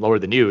obviously ranked him lower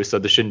than you, so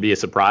this shouldn't be a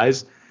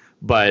surprise.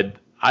 But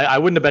I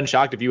wouldn't have been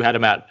shocked if you had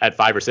him at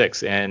 5 or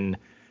 6. And,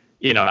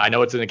 I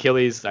know it's an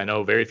Achilles. I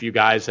know very few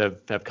guys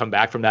have come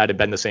back from that and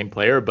been the same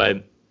player.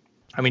 But,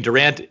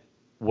 Durant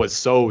was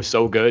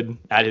so good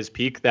at his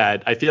peak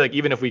that I feel like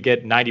even if we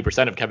get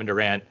 90% of Kevin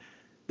Durant,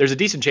 there's a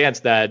decent chance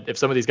that if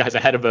some of these guys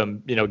ahead of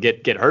him,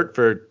 get hurt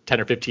for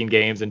 10 or 15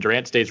 games and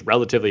Durant stays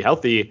relatively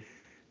healthy,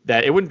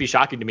 that it wouldn't be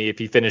shocking to me if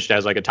he finished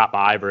as like a top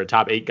 5 or a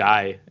top 8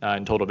 guy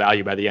in total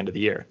value by the end of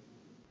the year.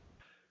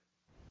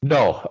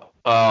 No,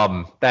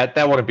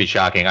 that wouldn't be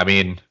shocking.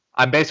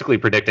 I'm basically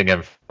predicting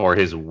him for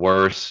his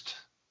worst.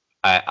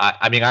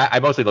 I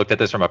mostly looked at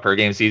this from a per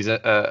game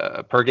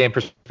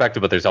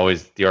perspective, but there's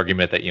always the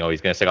argument that he's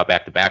going to stick out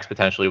back-to-backs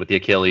potentially with the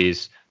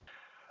Achilles,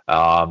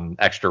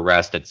 extra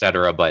rest,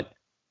 etc. But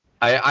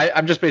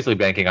I'm just basically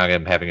banking on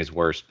him having his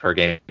worst per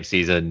game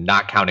season,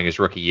 not counting his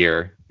rookie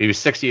year. He was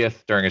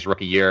 60th during his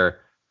rookie year.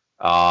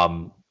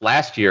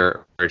 Last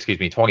year,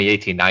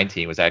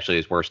 2018-19 was actually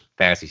his worst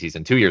fantasy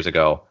season 2 years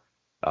ago.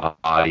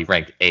 He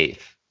ranked 8th.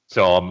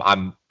 So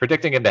I'm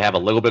predicting him to have a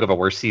little bit of a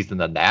worse season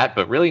than that,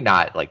 but really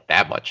not like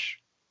that much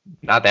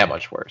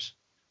worse.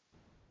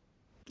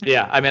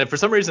 Yeah, for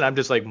some reason I'm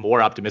just like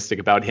more optimistic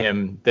about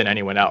him than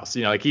anyone else.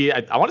 I want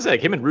to say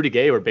like him and Rudy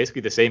Gay were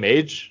basically the same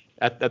age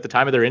at the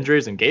time of their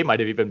injuries, and Gay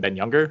might have even been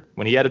younger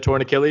when he had a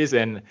torn Achilles.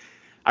 And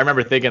I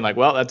remember thinking like,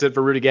 well, that's it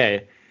for Rudy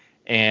Gay.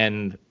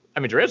 And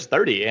Durant's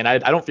 30, and I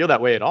don't feel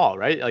that way at all,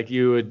 right? Like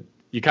you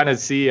kind of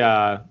see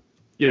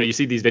you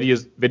see these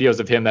videos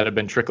of him that have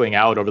been trickling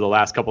out over the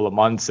last couple of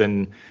months,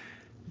 and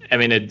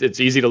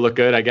it's easy to look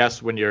good, I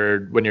guess, when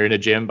you're in a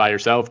gym by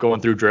yourself going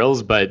through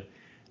drills, but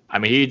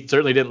he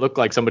certainly didn't look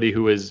like somebody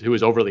who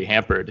was overly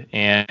hampered.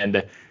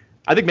 And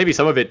I think maybe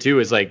some of it too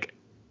is like,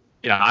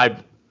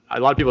 a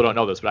lot of people don't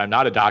know this, but I'm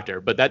not a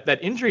doctor, but that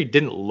injury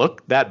didn't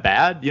look that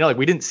bad. Like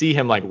we didn't see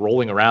him like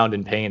rolling around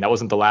in pain. That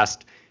wasn't the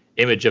last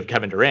image of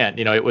Kevin Durant.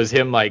 It was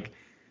him like,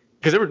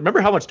 because remember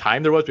how much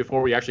time there was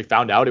before we actually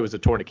found out it was a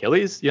torn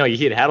Achilles?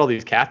 He had all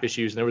these calf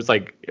issues, and it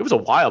was a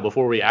while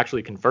before we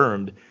actually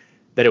confirmed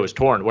that it was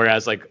torn.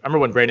 Whereas like, I remember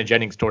when Brandon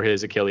Jennings tore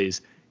his Achilles,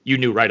 you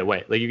knew right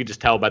away. Like you could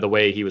just tell by the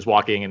way he was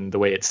walking and the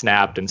way it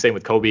snapped, and same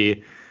with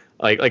Kobe.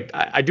 Like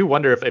I do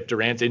wonder if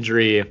Durant's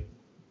injury,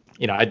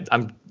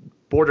 I'm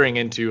bordering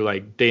into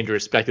like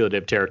dangerous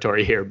speculative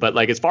territory here, but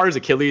like as far as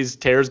Achilles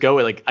tears go,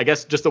 like I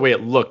guess just the way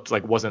it looked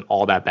like wasn't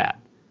all that bad.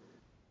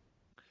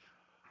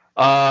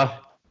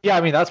 Yeah,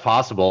 that's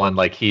possible, and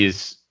like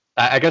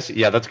I guess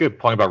that's a good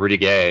point about Rudy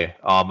Gay.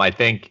 I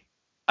think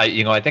I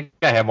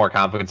have more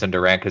confidence in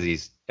Durant because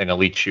he's an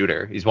elite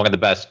shooter. He's one of the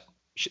best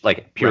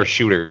pure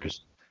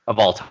shooters of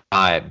all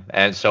time,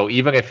 and so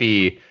even if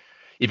he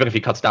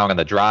cuts down on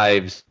the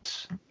drives,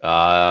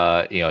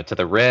 to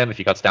the rim, if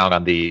he cuts down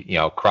on the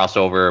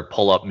crossover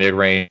pull up mid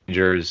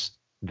rangers,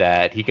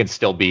 that he can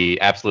still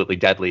be absolutely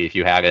deadly if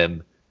you had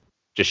him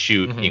just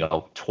shoot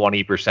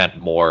 20%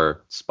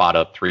 more spot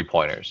up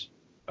 3-pointers.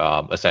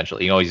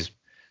 Essentially, he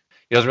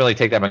doesn't really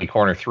take that many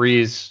corner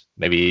threes.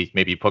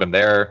 Maybe put him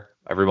there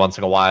every once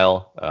in a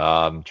while.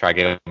 Try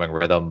getting him in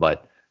rhythm,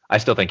 but I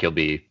still think he'll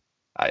be.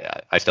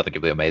 I still think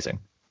he'll be amazing.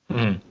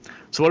 Mm-hmm.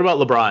 So what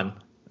about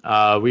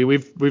LeBron?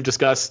 We've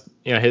discussed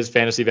his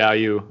fantasy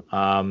value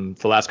for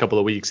the last couple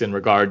of weeks in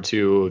regard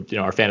to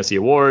our fantasy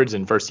awards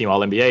and first team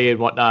All NBA and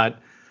whatnot.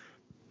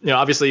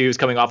 Obviously he was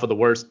coming off of the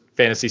worst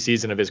fantasy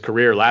season of his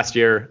career last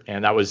year,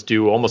 and that was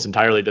due almost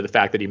entirely to the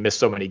fact that he missed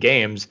so many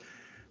games.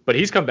 But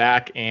he's come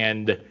back,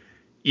 and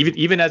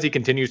even as he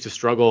continues to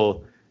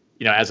struggle,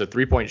 as a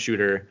 3-point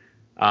shooter,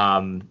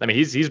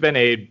 he's been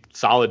a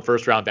solid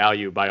first round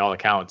value by all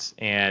accounts.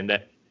 And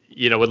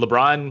with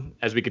LeBron,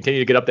 as we continue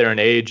to get up there in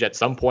age, at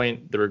some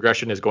point the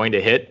regression is going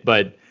to hit.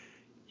 But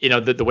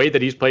the way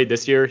that he's played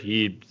this year,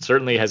 he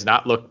certainly has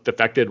not looked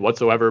affected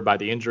whatsoever by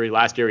the injury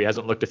last year. He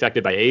hasn't looked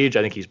affected by age.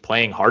 I think he's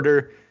playing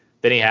harder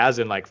than he has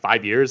in like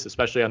 5 years,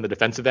 especially on the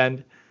defensive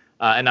end.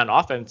 And on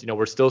offense,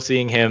 we're still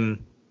seeing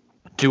him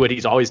do what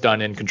he's always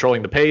done in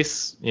controlling the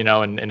pace,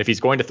 and if he's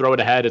going to throw it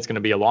ahead, it's going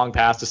to be a long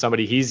pass to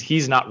somebody.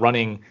 He's not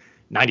running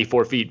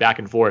 94 feet back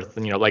and forth,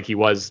 like he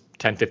was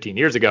 10, 15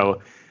 years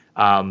ago.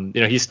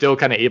 He's still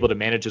kind of able to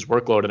manage his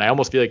workload, and I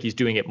almost feel like he's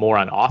doing it more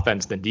on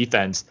offense than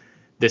defense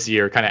this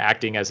year, kind of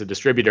acting as a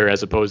distributor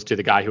as opposed to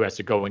the guy who has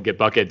to go and get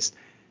buckets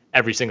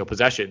every single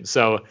possession.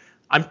 So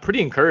I'm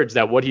pretty encouraged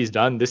that what he's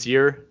done this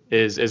year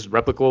is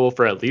replicable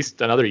for at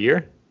least another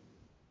year.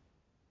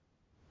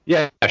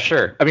 Yeah,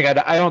 sure. I mean,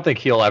 I don't think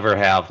he'll ever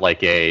have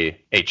like a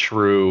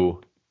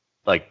true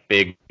like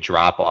big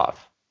drop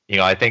off.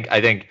 I think I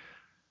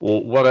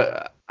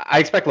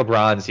expect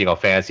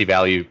LeBron's fantasy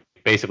value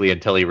basically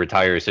until he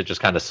retires to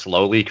just kind of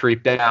slowly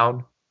creep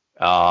down.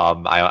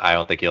 I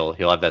don't think he'll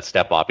have that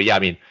step off. But yeah, I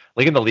mean,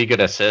 leading the league in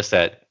assists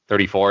at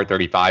 34,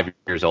 35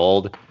 years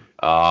old,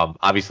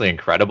 obviously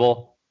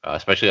incredible,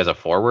 especially as a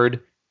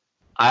forward.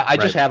 I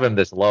just have him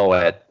this low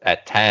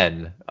at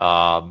 10,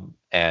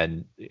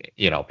 and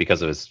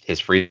because of his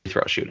free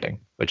throw shooting,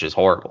 which is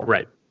horrible.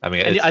 Right. I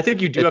mean, and I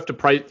think you have to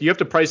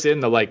price in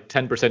the like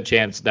 10%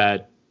 chance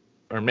that,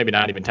 or maybe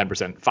not even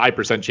 10%,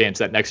 5% chance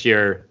that next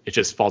year it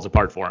just falls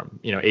apart for him,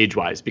 age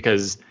wise,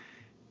 because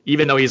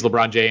even though he's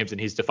LeBron James and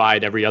he's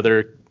defied every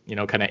other,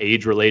 kind of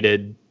age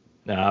related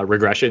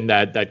regression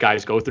that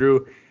guys go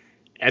through,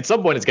 at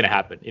some point it's going to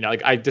happen.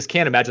 I just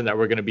can't imagine that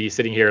we're going to be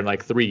sitting here in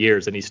like 3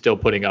 years and he's still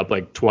putting up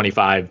like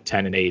 25,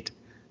 10 and 8.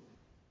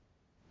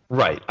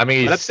 Right. I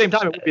mean, but at the same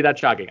time, it wouldn't be that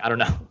shocking. I don't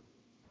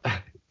know.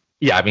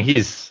 Yeah. I mean,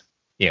 he's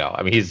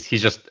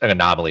just an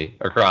anomaly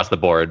across the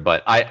board,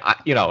 but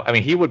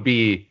he would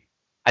be,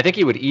 I think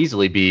he would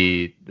easily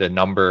be the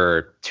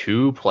number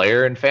 2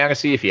 player in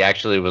fantasy if he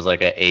actually was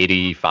like an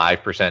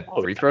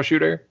 85% free throw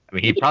shooter. I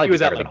mean, he'd probably be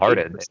better than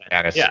Harden in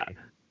fantasy. Yeah.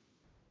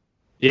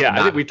 Yeah,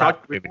 I think we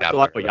talked a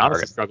lot about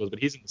Giannis' struggles, but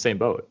he's in the same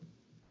boat.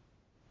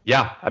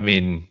 Yeah, I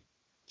mean,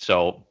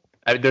 so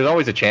there's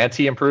always a chance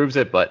he improves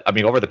it, but I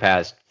mean, over the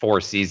past 4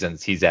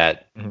 seasons, he's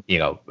at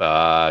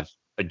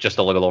just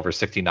a little over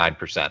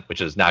 69%, which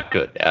is not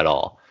good at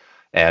all.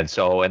 And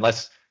so,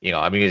 unless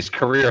his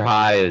career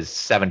high is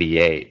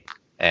 78,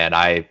 and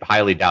I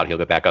highly doubt he'll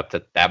get back up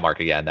to that mark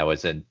again. That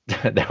was in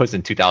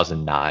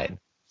 2009.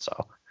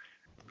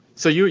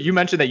 So you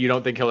mentioned that you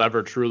don't think he'll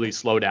ever truly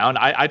slow down.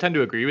 I tend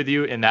to agree with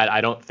you in that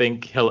I don't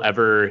think he'll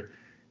ever,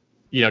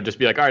 just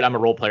be like, all right, I'm a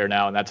role player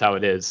now, and that's how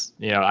it is.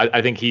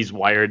 I think he's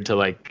wired to,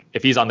 like,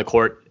 if he's on the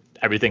court,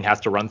 everything has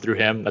to run through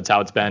him. That's how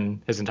it's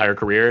been his entire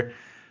career.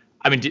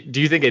 I mean,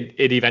 do you think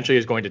it eventually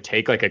is going to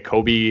take like a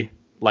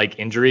Kobe-like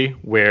injury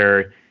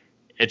where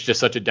it's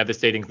just such a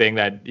devastating thing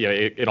that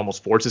it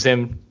almost forces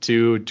him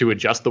to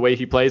adjust the way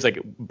he plays? Like,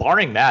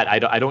 barring that,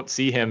 I don't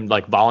see him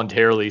like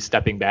voluntarily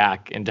stepping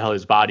back until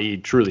his body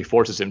truly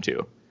forces him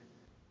to.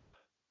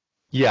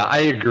 Yeah, I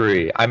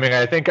agree. I mean,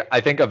 I think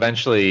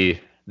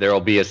eventually there will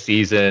be a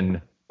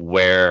season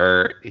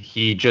where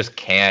he just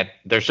can't.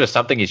 There's just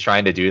something he's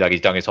trying to do that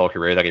he's done his whole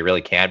career that he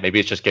really can't. Maybe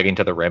it's just getting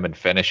to the rim and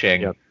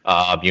finishing,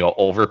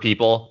 over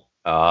people.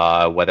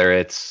 Whether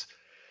it's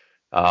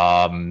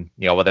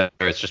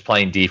just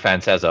playing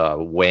defense as a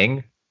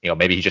wing,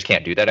 maybe he just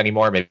can't do that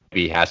anymore. Maybe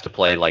he has to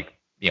play like,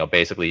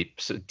 basically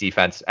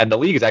defense. And the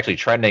league is actually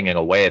trending in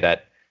a way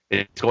that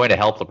it's going to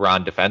help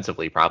LeBron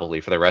defensively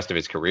probably for the rest of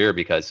his career,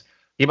 because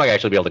he might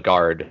actually be able to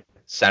guard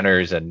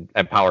centers and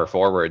power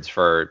forwards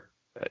for,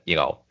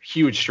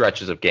 huge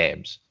stretches of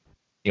games,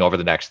 over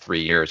the next 3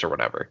 years or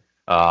whatever.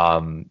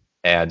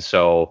 And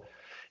so,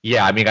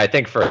 yeah, I mean, I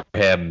think for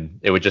him,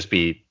 it would just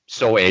be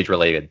so age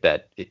related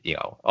that,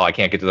 I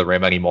can't get to the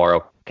rim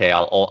anymore. Okay,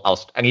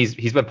 I'll and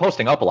he's been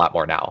posting up a lot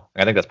more now.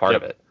 I think that's part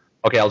of it.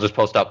 Okay, I'll just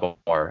post up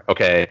more.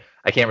 Okay,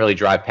 I can't really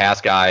drive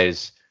past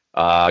guys.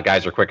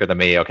 Guys are quicker than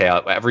me. Okay,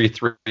 every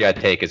 3 I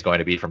take is going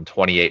to be from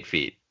 28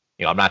 feet.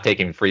 I'm not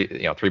taking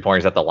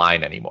 3-pointers at the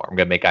line anymore. I'm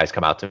going to make guys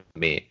come out to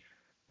me.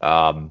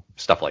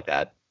 Stuff like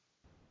that.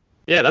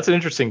 Yeah, that's an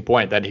interesting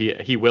point that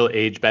he will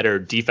age better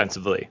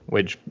defensively,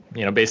 which,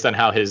 based on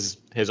how his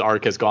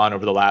arc has gone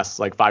over the last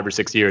like 5 or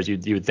 6 years,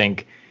 you would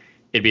think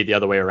it'd be the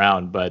other way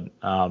around. But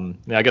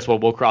I guess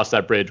we'll cross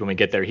that bridge when we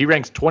get there. He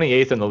ranks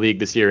 28th in the league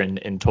this year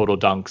in total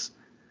dunks,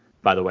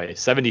 by the way,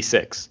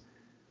 76,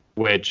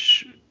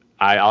 which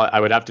I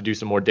would have to do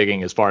some more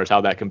digging as far as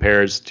how that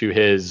compares to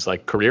his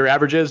like career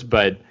averages,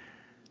 but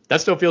that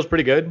still feels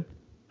pretty good.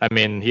 I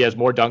mean, he has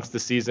more dunks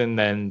this season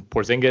than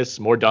Porzingis,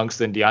 more dunks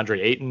than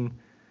DeAndre Ayton,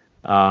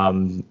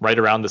 right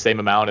around the same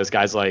amount as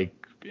guys like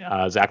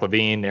Zach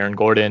LaVine, Aaron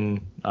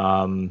Gordon,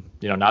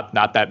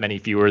 not that many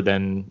fewer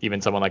than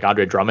even someone like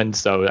Andre Drummond.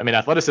 So, I mean,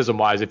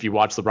 athleticism-wise, if you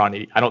watch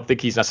LeBron, I don't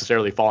think he's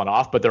necessarily fallen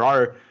off, but there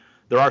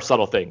are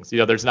subtle things.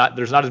 There's not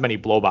as many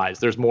blow-bys.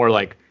 There's more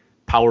like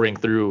powering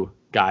through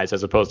guys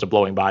as opposed to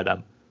blowing by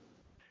them.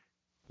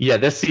 Yeah,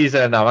 this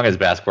season, I'm on his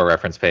basketball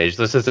reference page.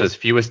 This is his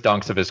fewest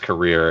dunks of his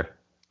career,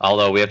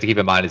 although we have to keep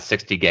in mind it's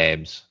 60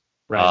 games.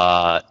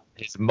 Right.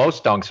 His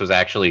most dunks was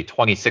actually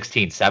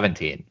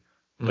 2016-17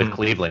 with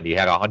Cleveland. He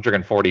had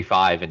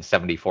 145 in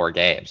 74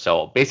 games,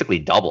 so basically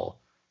double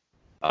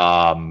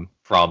from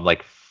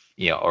like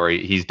or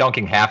he's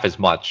dunking half as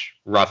much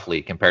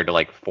roughly compared to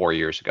like 4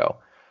 years ago.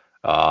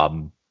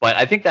 But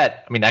I think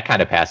that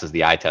kind of passes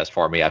the eye test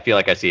for me. I feel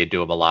like I see it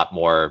do him a lot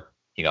more.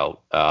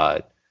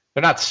 They're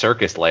not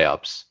circus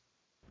layups,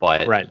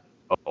 but right.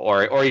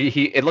 Or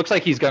it looks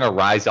like he's going to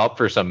rise up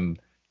for some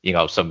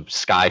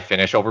sky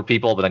finish over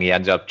people, but then he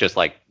ends up just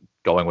like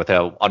going with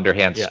a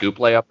underhand scoop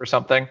layup or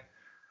something.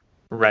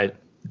 Right.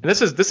 And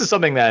this is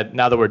something that,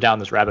 now that we're down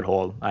this rabbit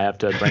hole, I have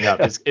to bring up.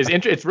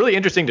 It's really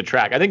interesting to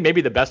track. I think maybe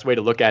the best way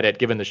to look at it,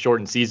 given the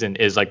shortened season,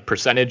 is like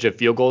percentage of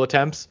field goal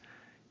attempts.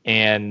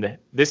 And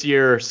this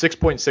year,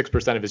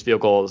 6.6% of his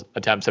field goal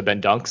attempts have been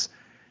dunks.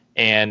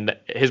 And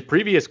his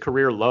previous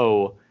career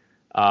low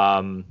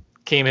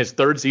came his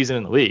third season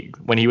in the league,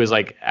 when he was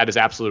like at his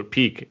absolute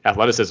peak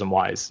athleticism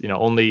wise.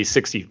 Only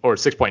 60 or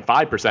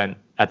 6.5%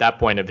 at that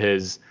point of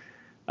his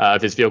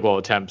field goal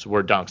attempts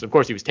were dunks. Of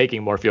course, he was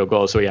taking more field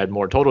goals, so he had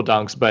more total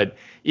dunks. But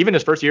even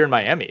his first year in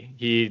Miami,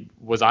 he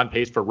was on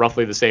pace for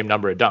roughly the same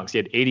number of dunks. He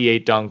had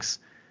 88 dunks.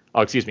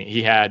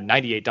 He had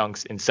 98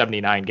 dunks in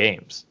 79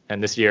 games.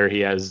 And this year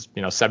he has,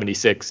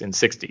 76 and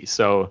 60.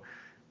 So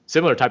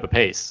similar type of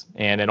pace,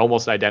 and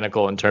almost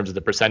identical in terms of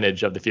the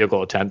percentage of the field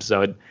goal attempts.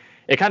 So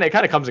it kind of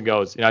comes and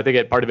goes. I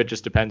think part of it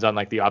just depends on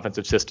like the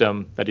offensive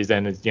system that he's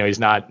in. He's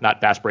not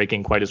fast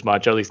breaking quite as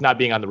much, or at least not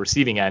being on the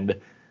receiving end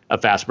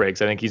of fast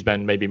breaks. I think he's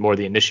been maybe more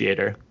the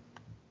initiator.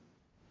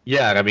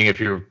 Yeah, if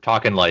you're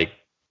talking like,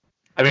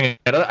 I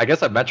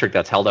guess a metric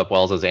that's held up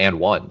well is his and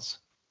ones.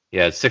 He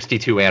has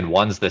 62 and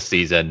ones this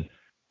season.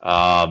 He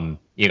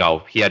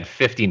had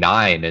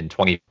 59 in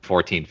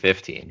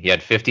 2014-15. He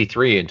had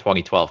 53 in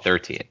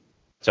 2012-13.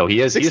 So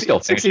he's still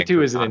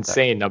 62 is an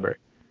insane number.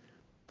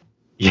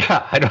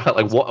 Yeah, I know,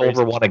 like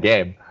over one a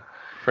game.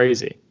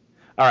 Crazy.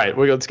 All right,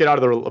 let's get out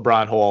of the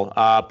LeBron hole.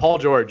 Paul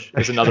George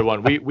is another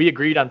one. We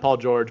agreed on Paul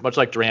George, much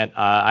like Durant.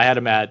 I had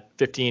him at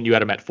 15. You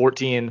had him at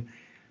 14.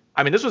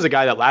 This was a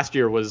guy that last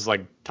year was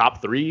like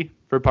top 3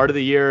 for part of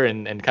the year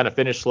and kind of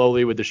finished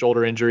slowly with the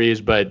shoulder injuries.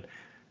 But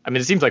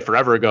it seems like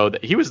forever ago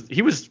that he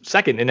was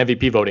second in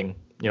MVP voting,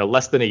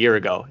 less than a year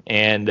ago.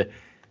 And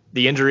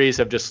the injuries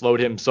have just slowed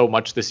him so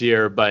much this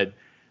year. But,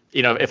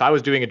 if I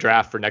was doing a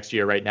draft for next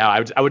year right now,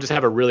 I would just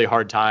have a really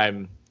hard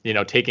time,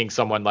 taking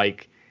someone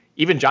like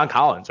even John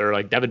Collins or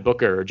like Devin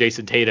Booker or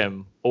Jason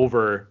Tatum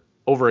over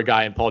a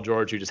guy in Paul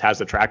George who just has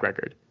the track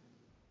record.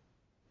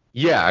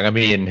 Yeah,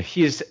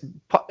 he's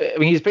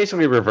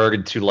basically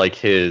reverted to like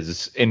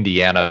his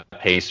Indiana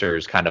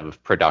Pacers kind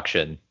of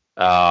production.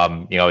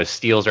 His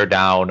steals are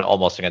down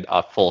almost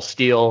a full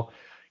steal.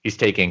 He's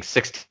taking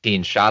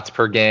 16 shots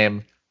per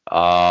game.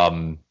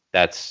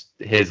 That's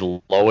his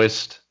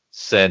lowest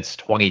since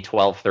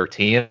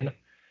 2012-13.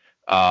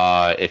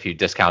 If you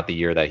discount the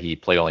year that he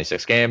played only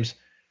 6 games.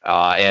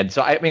 And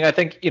so, I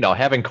think,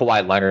 having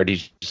Kawhi Leonard, he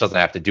just doesn't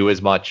have to do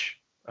as much.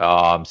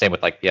 Same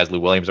with he has Lou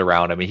Williams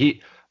around.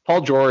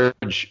 Paul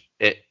George,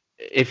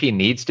 if he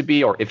needs to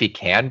be, or if he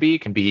can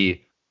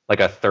be like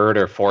a third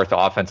or fourth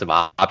offensive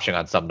option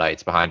on some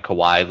nights behind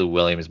Kawhi, Lou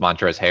Williams,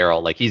 Montrezl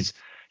Harrell.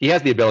 He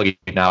has the ability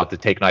now to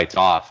take nights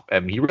off.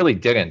 He really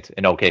didn't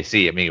in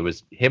OKC. It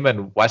was him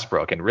and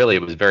Westbrook, and really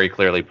it was very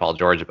clearly Paul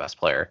George the best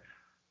player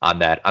on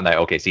that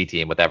OKC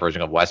team with that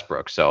version of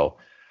Westbrook. So,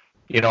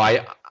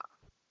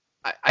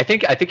 I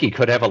think he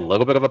could have a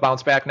little bit of a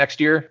bounce back next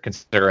year,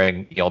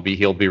 considering he'll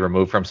be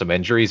removed from some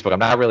injuries. But I'm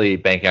not really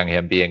banking on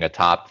him being a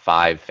top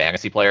 5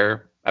 fantasy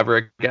player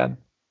ever again.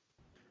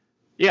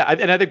 Yeah,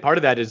 and I think part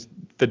of that is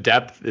the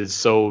depth is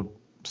so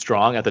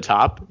strong at the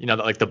top.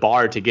 Like the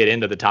bar to get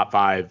into the top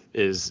 5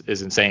 is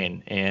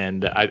insane.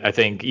 And I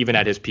think even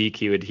at his peak,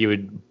 he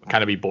would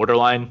kind of be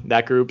borderline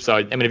that group. So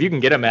if you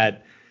can get him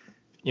at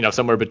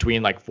somewhere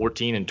between like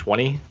 14 and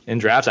 20 in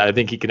drafts, I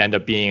think he could end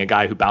up being a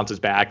guy who bounces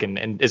back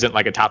and isn't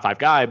like a top 5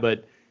 guy,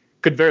 but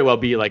could very well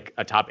be like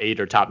a top 8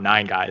 or top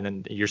 9 guy. And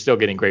then you're still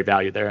getting great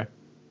value there.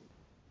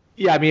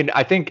 Yeah,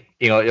 I think,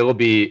 it'll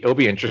be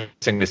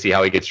interesting to see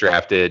how he gets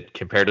drafted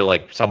compared to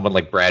like someone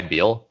like Brad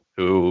Beal,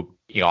 who,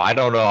 I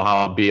don't know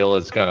how Beal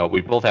is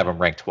we both have him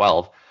ranked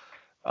 12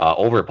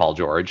 over Paul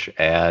George.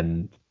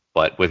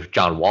 But with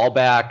John Wall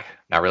back,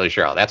 not really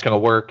sure how that's going to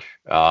work.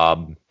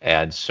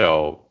 And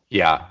so,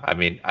 yeah,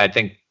 I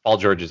think Paul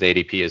George's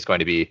ADP is going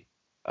to be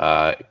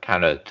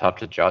kind of tough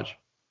to judge.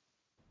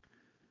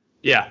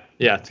 Yeah,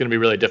 it's going to be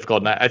really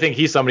difficult. And I think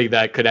he's somebody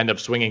that could end up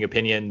swinging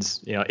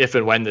opinions, if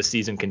and when the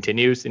season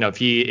continues. If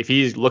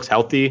he looks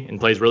healthy and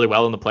plays really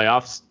well in the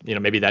playoffs,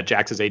 maybe that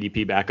jacks his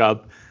ADP back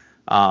up.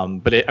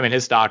 But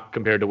his stock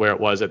compared to where it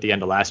was at the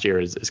end of last year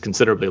is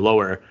considerably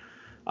lower.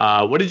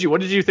 What did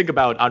you think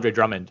about Andre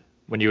Drummond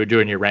when you were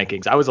doing your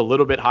rankings? I was a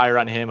little bit higher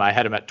on him. I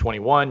had him at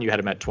 21. You had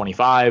him at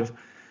 25.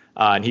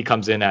 And he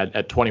comes in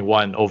at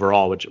 21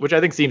 overall, which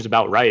I think seems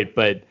about right.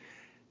 But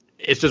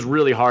it's just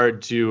really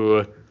hard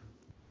to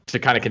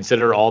kind of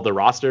consider all the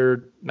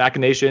roster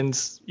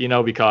machinations,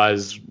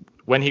 because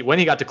when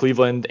he got to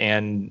Cleveland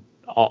and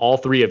all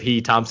 3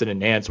 of Thompson and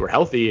Nance were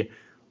healthy,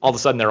 all of a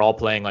sudden they're all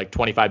playing like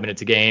 25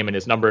 minutes a game, and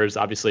his numbers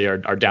obviously are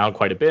down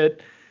quite a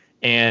bit.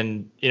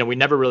 And, we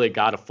never really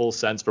got a full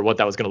sense for what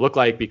that was going to look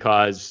like,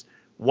 because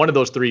one of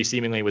those three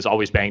seemingly was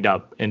always banged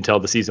up until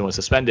the season was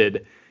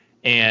suspended.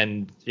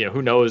 And,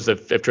 who knows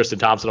if Tristan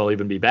Thompson will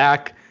even be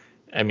back.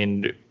 I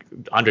mean,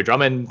 Andre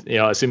Drummond,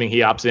 assuming he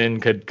opts in,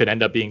 could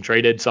end up being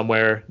traded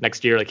somewhere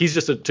next year. Like, he's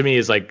just, to me,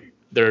 is like,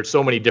 there are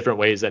so many different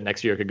ways that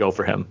next year could go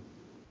for him.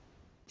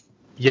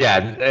 Yeah,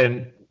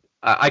 and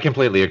I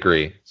completely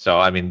agree. So,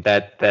 I mean,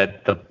 that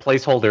the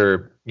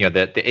placeholder, the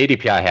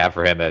ADP I have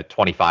for him at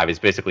 25 is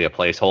basically a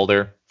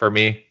placeholder for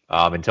me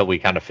until we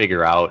kind of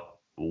figure out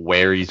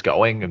where he's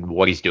going and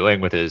what he's doing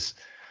with his,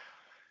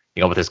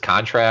 with his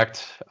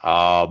contract.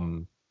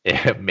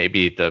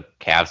 Maybe the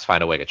Cavs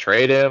find a way to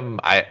trade him.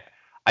 I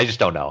just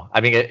don't know.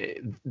 I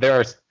mean, there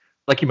are,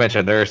 like you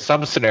mentioned, there are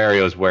some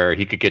scenarios where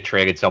he could get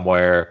traded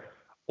somewhere,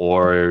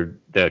 or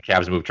the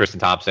Cavs move Tristan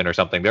Thompson or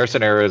something. There are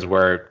scenarios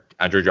where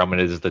Andre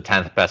Drummond is the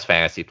 10th best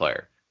fantasy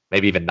player,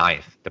 maybe even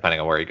 9th, depending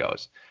on where he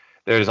goes.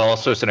 There's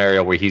also a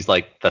scenario where he's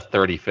like the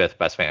 35th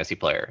best fantasy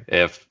player.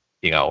 If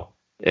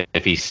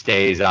he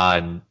stays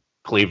on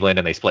Cleveland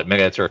and they split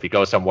minutes, or if he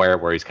goes somewhere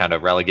where he's kind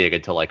of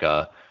relegated to like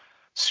a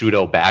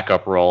pseudo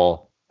backup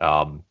role.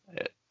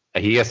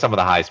 He has some of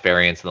the highest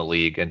variance in the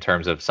league in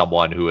terms of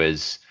someone who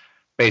is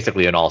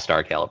basically an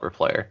all-star caliber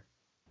player.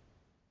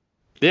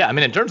 Yeah, I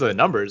mean, in terms of the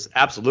numbers,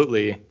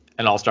 absolutely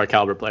an all-star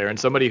caliber player, and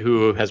somebody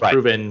who has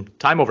proven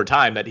time over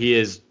time that he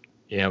is,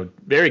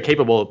 very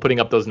capable of putting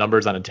up those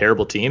numbers on a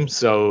terrible team.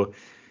 So,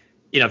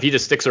 if he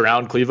just sticks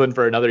around Cleveland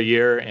for another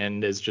year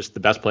and is just the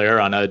best player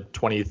on a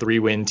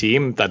 23-win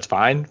team, that's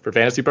fine for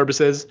fantasy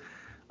purposes.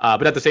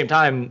 But at the same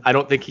time, I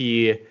don't think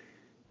he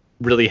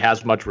really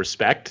has much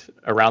respect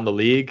around the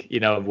league,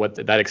 what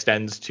that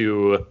extends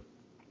to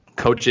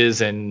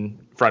coaches and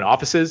front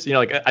offices.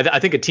 I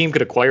think a team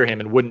could acquire him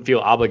and wouldn't feel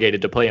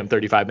obligated to play him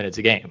 35 minutes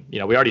a game. We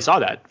already saw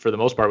that for the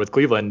most part with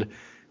Cleveland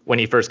when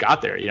he first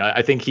got there.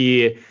 I think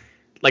the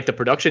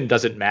production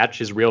doesn't match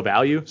his real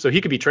value. So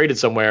he could be traded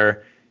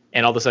somewhere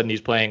and all of a sudden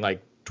he's playing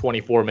like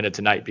 24 minutes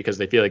a night because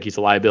they feel like he's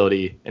a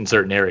liability in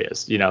certain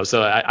areas,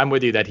 So I'm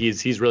with you that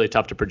he's really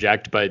tough to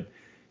project, but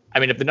I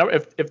mean, if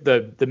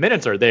the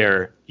minutes are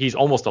there, he's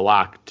almost a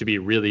lock to be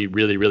really,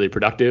 really, really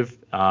productive.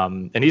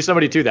 And he's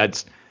somebody too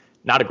that's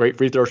not a great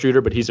free throw shooter,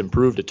 but he's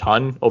improved a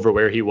ton over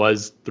where he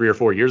was 3 or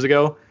 4 years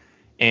ago.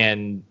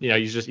 And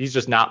he's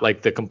just not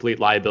like the complete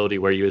liability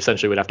where you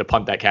essentially would have to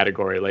punt that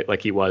category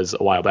like he was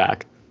a while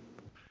back.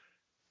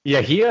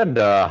 Yeah, he and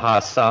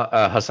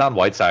Hassan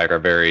Whiteside are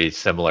very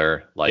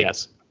similar.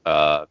 Yes.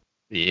 In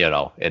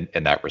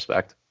that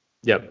respect.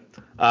 Yep.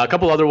 A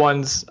couple other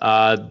ones.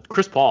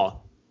 Chris Paul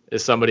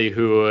is somebody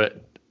who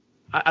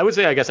I would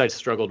say, I guess I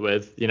struggled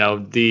with,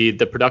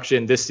 the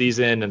production this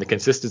season and the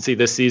consistency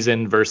this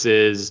season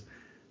versus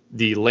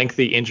the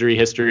lengthy injury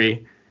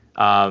history.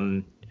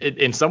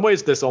 In some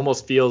ways, this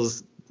almost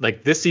feels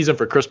like this season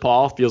for Chris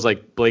Paul feels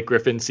like Blake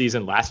Griffin's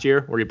season last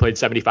year, where he played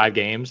 75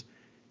 games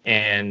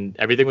and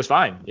everything was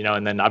fine,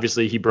 and then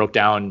obviously he broke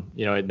down,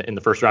 in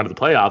the first round of the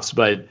playoffs,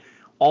 but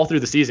all through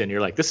the season,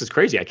 you're like, this is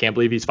crazy. I can't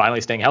believe he's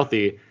finally staying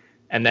healthy.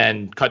 And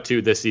then cut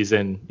to this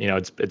season,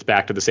 it's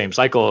back to the same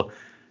cycle.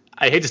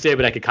 I hate to say it,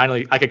 but I could kind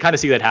of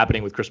see that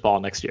happening with Chris Paul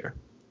next year.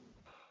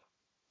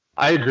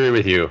 I agree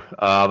with you.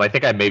 I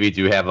think I maybe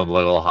do have him a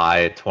little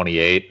high at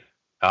 28.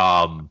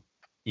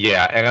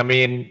 Yeah, and I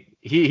mean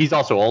he's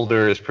also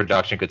older. His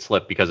production could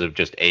slip because of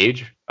just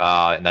age,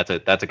 and that's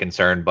a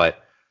concern.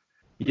 But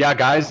yeah,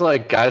 guys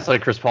like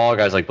Chris Paul,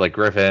 guys like Blake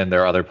Griffin,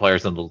 there are other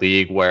players in the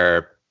league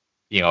where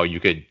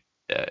you could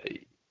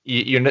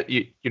you're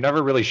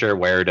never really sure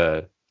where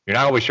to. You're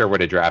not always sure where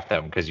to draft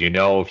them because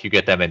if you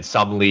get them in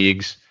some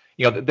leagues,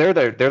 they're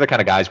the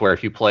kind of guys where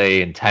if you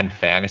play in 10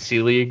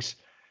 fantasy leagues,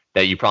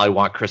 that you probably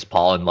want Chris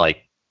Paul in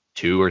like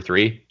 2 or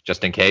 3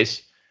 just in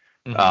case.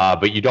 Mm-hmm.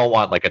 But you don't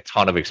want like a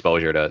ton of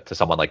exposure to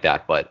someone like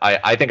that. But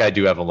I think I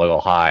do have him a little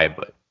high,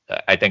 but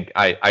I think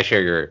I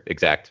share your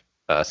exact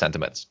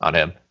sentiments on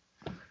him.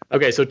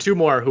 Okay, so 2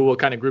 more who we'll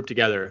kind of group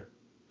together.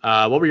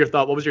 What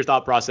was your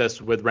thought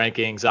process with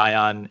ranking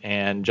Zion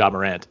and Ja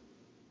Morant?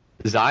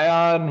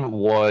 Zion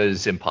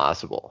was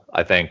impossible.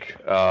 I think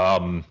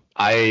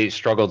I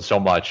struggled so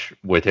much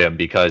with him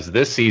because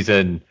this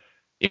season,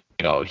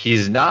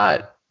 he's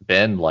not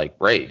been like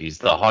great. He's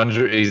the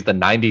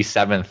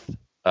 97th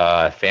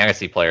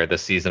fantasy player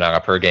this season on a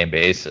per game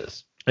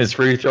basis. His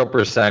free throw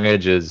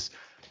percentage is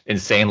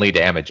insanely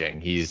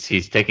damaging. He's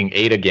taking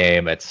 8 a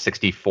game at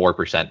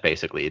 64%.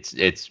 Basically, it's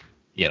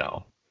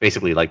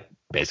basically like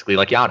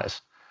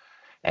Giannis,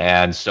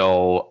 and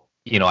so.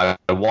 I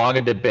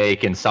wanted to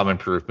bake in some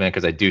improvement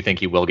because I do think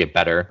he will get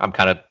better. I'm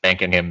kind of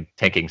banking him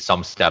taking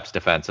some steps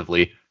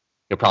defensively.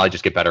 He'll probably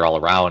just get better all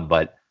around,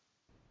 but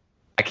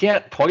I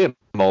can't put him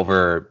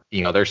over.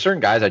 There's certain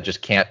guys I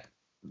just can't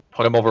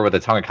put him over with a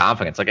ton of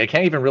confidence. Like I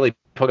can't even really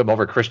put him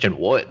over Christian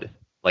Wood.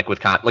 Like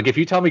if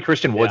you tell me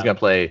Christian Wood's going to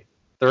play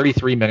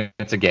 33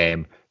 minutes a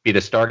game, be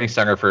the starting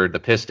center for the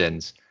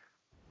Pistons,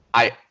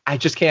 I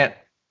just can't.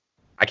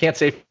 I can't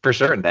say for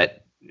certain that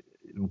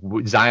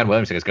Zion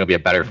Williamson is going to be a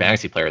better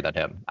fantasy player than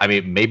him. I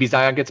mean, maybe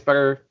Zion gets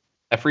better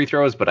at free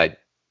throws, but I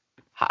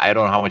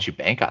don't know how much you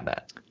bank on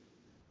that.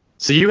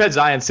 So you had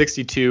Zion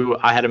 62,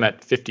 I had him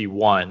at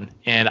 51,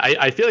 and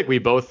I feel like we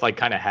both like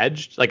kind of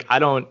hedged. Like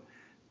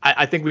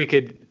I think we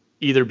could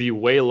either be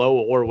way low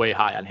or way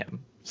high on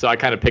him. So I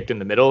kind of picked in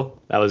the middle.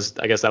 I guess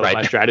that was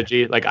my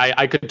strategy. Like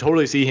I could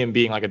totally see him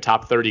being like a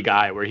top 30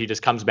 guy where he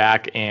just comes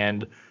back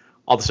and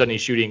all of a sudden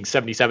he's shooting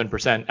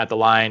 77% at the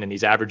line and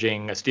he's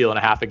averaging a steal and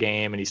a half a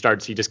game, and he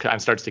just kind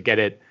of starts to get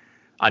it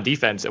on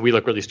defense, and we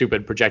look really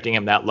stupid projecting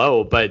him that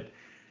low. But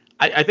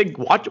I think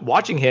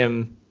watching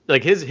him,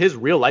 like his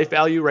real life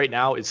value right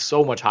now is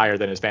so much higher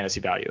than his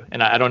fantasy value.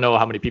 And I don't know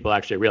how many people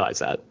actually realize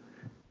that.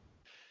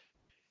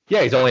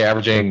 Yeah, he's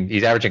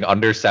averaging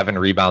under 7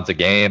 rebounds a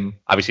game.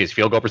 Obviously his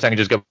field goal percentage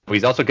is good, but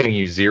he's also getting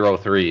you 0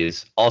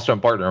 threes. Also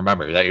important to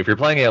remember that if you're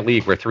playing in a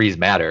league where threes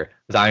matter,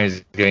 Zion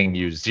is getting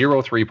you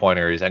 0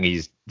 3-pointers and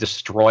he's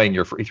destroying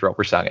your free throw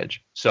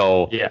percentage.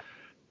 So yeah,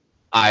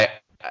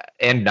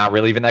 and not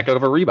really even that good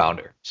of a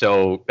rebounder.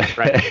 So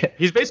right.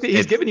 He's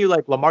giving you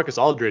like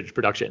LaMarcus Aldridge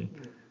production.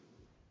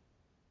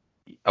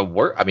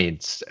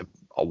 Worse,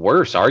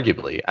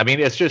 arguably. I mean,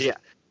 it's just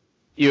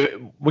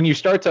when you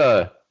start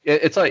to,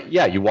 it's like,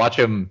 yeah, you watch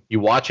him, you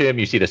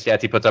see the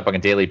stats he puts up on a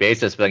daily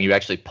basis, but then you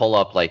actually pull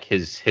up like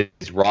his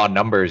raw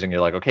numbers and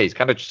you're like, okay, he's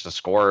kind of just a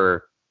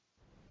scorer.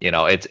 You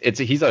know,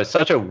 he's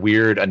such a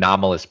weird,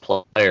 anomalous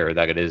player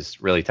that it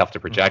is really tough to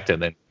project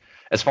him. And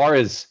as far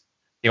as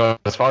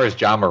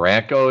John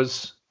Morant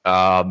goes,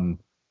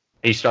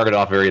 he started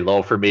off very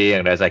low for me,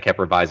 and as I kept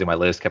revising my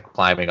list, kept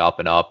climbing up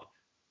and up.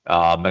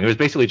 And it was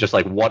basically just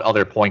like, what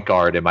other point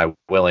guard am I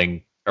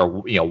willing, or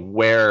who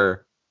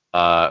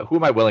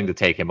am I willing to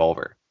take him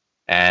over?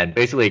 And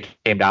basically it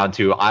came down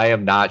to, I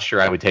am not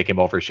sure I would take him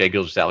over Shai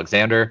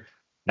Gilgeous-Alexander.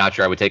 Not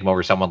sure I would take him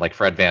over someone like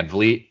Fred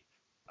VanVleet.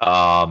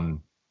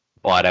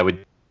 But I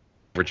would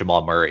over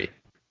Jamal Murray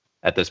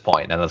at this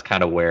point, and that's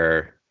kind of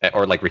where,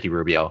 or like Ricky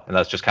Rubio, and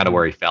that's just kind of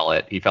where he fell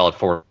at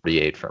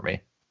 48 for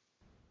me.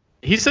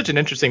 He's such an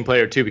interesting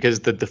player too, because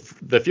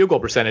the field goal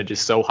percentage is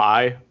so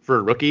high for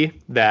a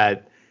rookie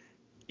that,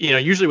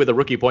 usually with a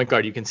rookie point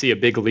guard, you can see a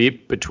big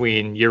leap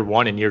between year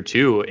 1 and year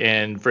 2.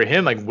 And for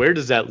him, like, where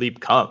does that leap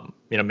come?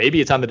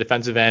 Maybe it's on the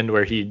defensive end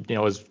where he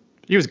was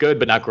good,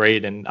 but not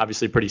great. And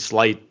obviously pretty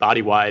slight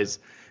body wise.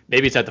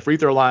 Maybe it's at the free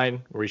throw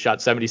line where he shot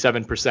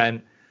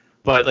 77%,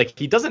 but like,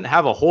 he doesn't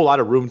have a whole lot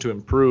of room to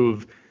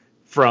improve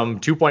from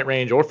 2-point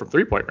range or from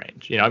 3-point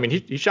range.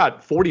 He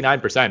shot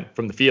 49%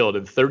 from the field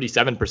and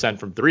 37%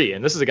 from 3.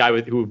 And this is a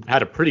guy who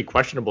had a pretty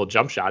questionable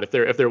jump shot. If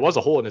there was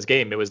a hole in his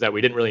game, it was that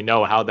we didn't really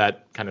know how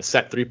that kind of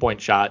set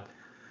 3-point shot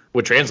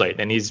would translate.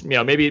 And he's,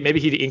 maybe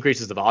he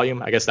increases the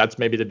volume. I guess that's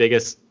maybe the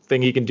biggest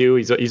thing he can do.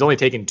 He's only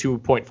taken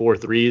 2.4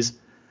 threes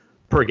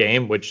per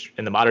game, which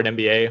in the modern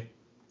NBA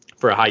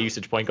for a high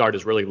usage point guard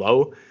is really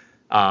low.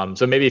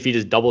 So maybe if he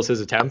just doubles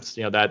his attempts,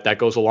 that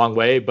goes a long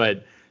way.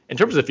 But in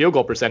terms of field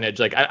goal percentage,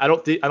 like I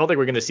don't think we're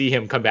going to see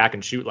him come back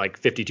and shoot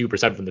like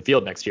 52% from the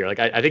field next year. Like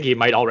I think he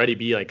might already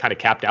be like kind of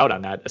capped out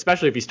on that,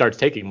 especially if he starts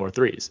taking more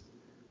threes.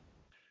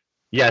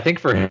 Yeah, I think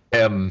for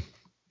him,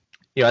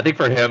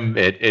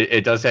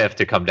 it does have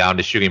to come down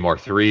to shooting more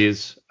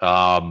threes,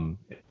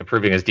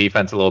 improving his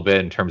defense a little bit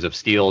in terms of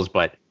steals.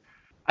 But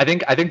I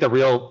think the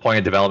real point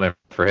of development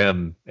for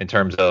him in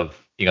terms of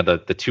the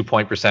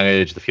 2-point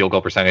percentage, the field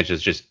goal percentage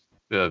is just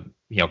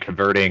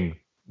converting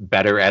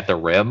better at the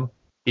rim.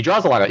 He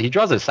draws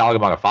a solid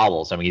amount of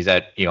fouls. I mean, he's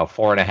at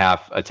 4.5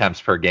 attempts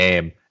per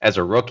game as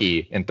a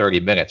rookie in 30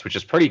 minutes, which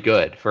is pretty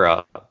good for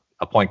a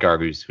point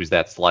guard who's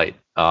that slight.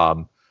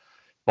 But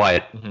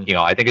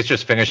I think it's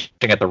just finishing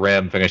at the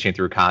rim, finishing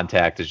through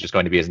contact is just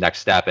going to be his next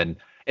step, and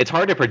it's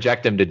hard to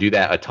project him to do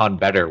that a ton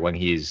better when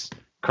he's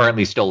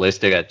currently still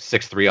listed at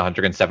 6'3",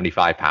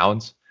 175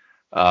 pounds.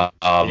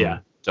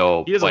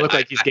 So he doesn't look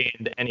like he's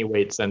gained any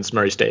weight since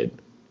Murray State.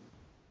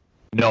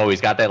 No, he's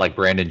got that like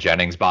Brandon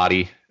Jennings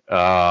body.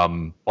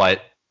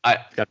 But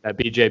he's got that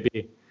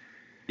BJB.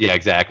 Yeah,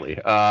 exactly.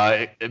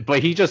 But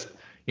he just,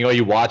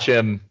 you watch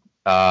him,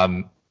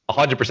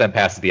 100%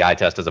 passes the eye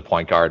test as a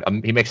point guard.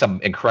 He makes some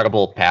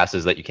incredible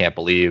passes that you can't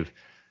believe,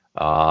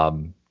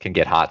 can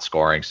get hot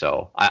scoring.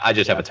 So I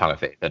just have a ton of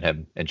faith in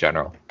him in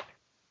general.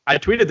 I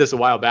tweeted this a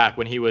while back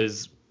when he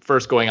was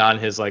first going on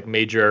his like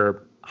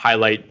major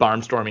highlight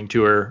barnstorming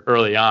tour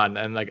early on.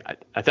 And like,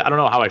 I don't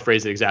know how I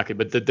phrased it exactly,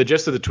 but the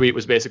gist of the tweet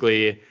was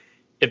basically,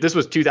 if this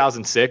was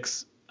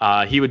 2006,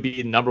 he would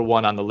be number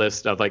 1 on the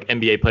list of like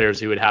NBA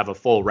players who would have a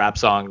full rap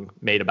song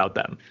made about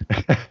them.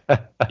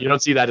 You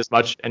don't see that as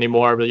much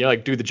anymore, but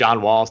like do the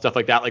John Wall stuff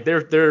like that. Like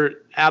there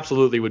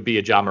absolutely would be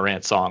a Ja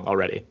Morant song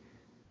already.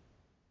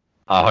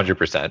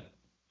 100%.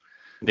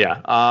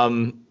 Yeah.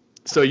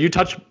 So you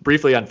touched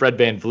briefly on Fred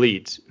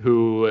VanVleet,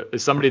 who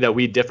is somebody that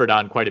we differed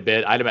on quite a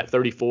bit. I had him at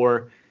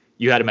 34.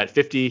 You had him at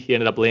 50. He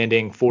ended up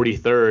landing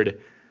 43rd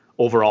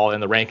overall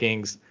in the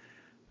rankings.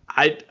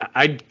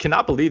 I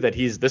cannot believe that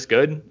he's this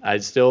good. I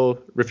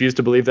still refuse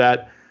to believe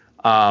that.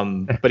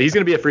 But he's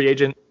going to be a free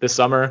agent this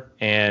summer,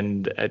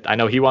 and I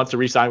know he wants to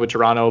re-sign with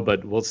Toronto,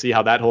 but we'll see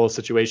how that whole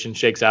situation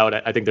shakes out.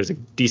 I think there's a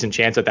decent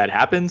chance that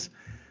happens.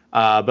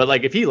 But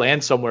like if he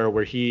lands somewhere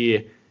where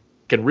he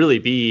can really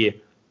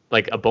be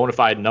like a bona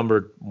fide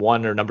number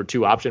 1 or number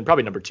 2 option,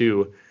 probably number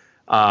 2,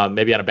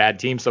 maybe on a bad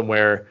team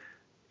somewhere.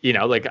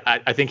 Like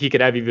I think he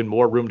could have even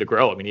more room to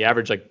grow. I mean, he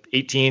averaged like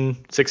 18,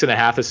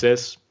 6.5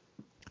 assists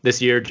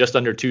this year, just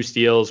under 2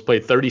 steals,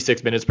 played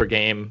 36 minutes per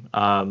game.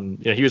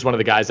 He was one of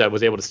the guys that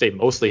was able to stay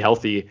mostly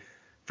healthy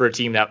for a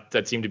team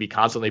that seemed to be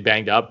constantly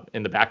banged up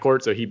in the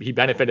backcourt. So he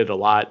benefited a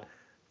lot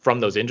from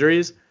those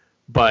injuries.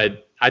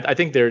 But I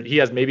think he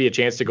has maybe a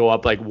chance to go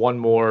up like one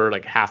more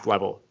like half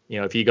level,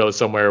 if he goes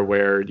somewhere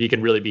where he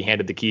can really be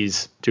handed the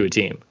keys to a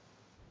team.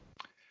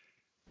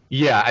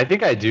 Yeah, I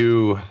think I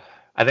do.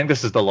 I think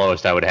this is the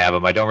lowest I would have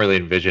him. I don't really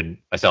envision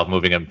myself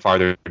moving him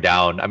farther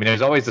down. I mean,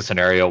 there's always the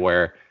scenario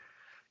where,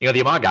 the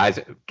amount of guys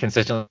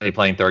consistently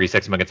playing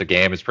 36 minutes a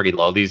game is pretty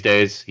low these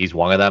days. He's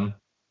one of them.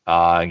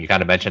 You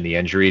kind of mentioned the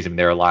injuries. I mean,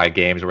 there are a lot of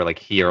games where like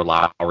he or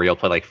Lowry will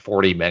play like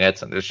 40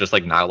 minutes, and there's just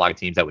like not a lot of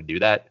teams that would do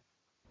that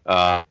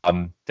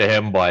to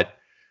him. But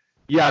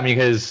yeah, I mean,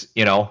 he's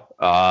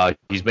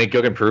made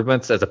good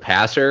improvements as a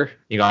passer.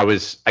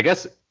 I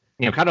guess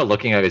kind of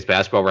looking at his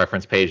Basketball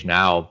Reference page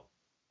now,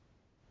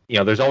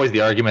 there's always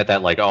the argument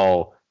that like,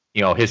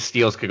 his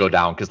steals could go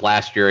down because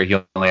last year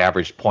he only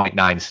averaged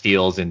 0.9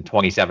 steals in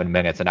 27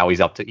 minutes, and now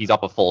he's up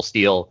a full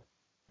steal.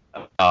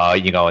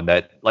 And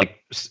that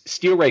like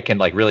steal rate can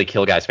like really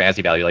kill guys'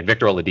 fantasy value. Like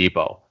Victor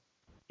Oladipo,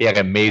 he had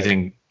an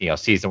amazing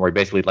season where he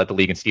basically led the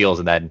league in steals,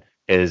 and then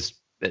his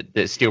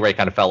steal rate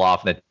kind of fell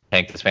off and it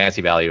tanked his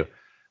fantasy value.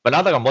 But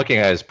now that I'm looking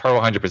at his per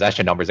 100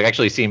 possession numbers, it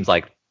actually seems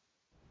like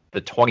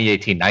the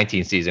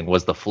 2018-19 season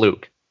was the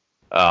fluke,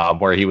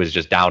 where he was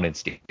just down in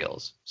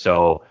steals.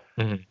 So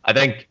I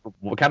think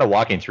kind of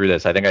walking through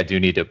this, I think I do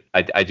need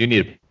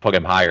to put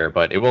him higher,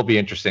 but it will be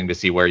interesting to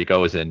see where he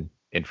goes in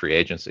free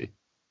agency.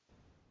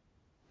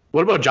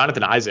 What about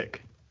Jonathan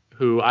Isaac,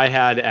 who I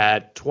had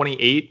at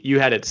 28, you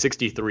had at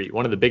 63?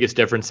 One of the biggest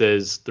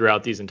differences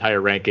throughout these entire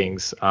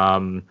rankings.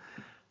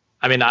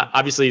 I mean,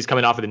 obviously he's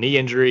coming off of the knee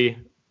injury.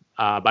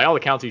 By all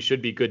accounts, he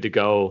should be good to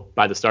go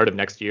by the start of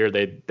next year.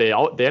 They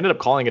ended up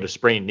calling it a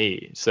sprained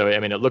knee. So, I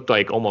mean, it looked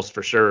like almost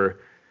for sure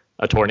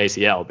a torn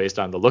ACL based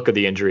on the look of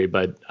the injury,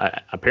 but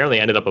apparently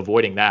ended up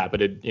avoiding that.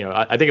 But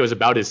I think it was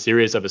about as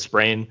serious of a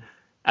sprain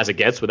as it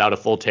gets without a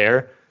full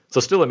tear.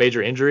 So still a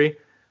major injury.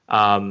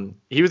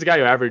 He was a guy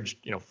who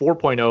averaged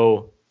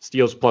 4.0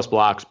 steals plus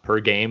blocks per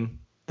game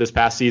this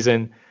past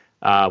season.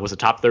 Was a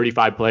top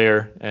 35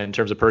 player in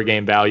terms of per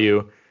game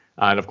value.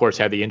 And of course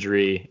had the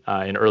injury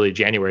in early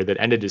January that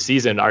ended his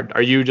season.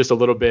 Are you just a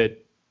little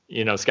bit,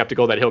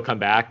 skeptical that he'll come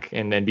back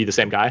and then be the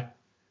same guy?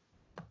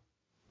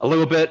 A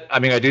little bit. I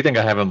mean, I do think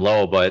I have him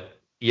low, but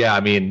yeah,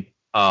 I mean,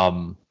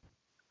 I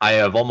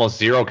have almost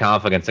zero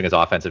confidence in his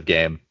offensive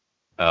game.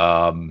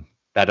 That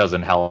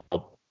doesn't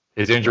help.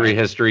 His injury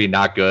history,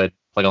 not good.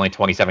 Played only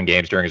 27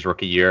 games during his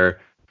rookie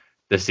year.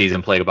 This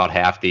season played about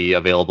half the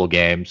available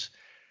games.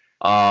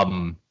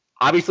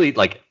 Obviously,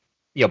 like,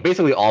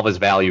 basically all of his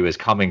value is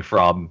coming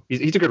from,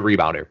 he's a good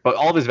rebounder, but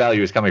all of his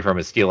value is coming from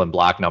his steal and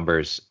block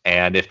numbers.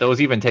 And if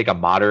those even take a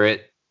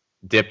moderate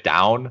dip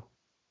down,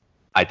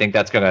 I think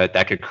that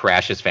could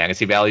crash his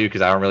fantasy value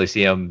because I don't really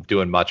see him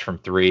doing much from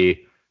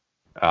 3.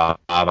 I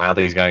don't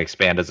think he's going to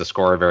expand as a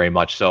scorer very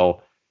much.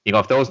 So,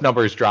 if those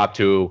numbers drop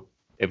to,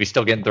 if he's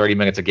still getting 30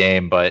 minutes a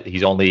game, but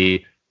he's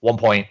only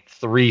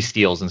 1.3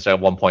 steals instead of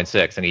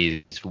 1.6, and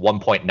he's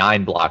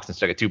 1.9 blocks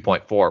instead of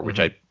 2.4, which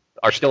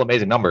are still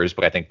amazing numbers,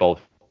 but I think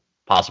both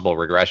possible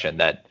regression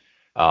that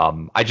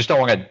I just don't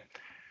want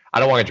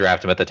to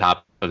draft him at the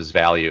top of his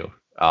value.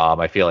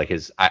 I feel like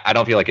I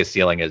don't feel like his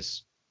ceiling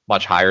is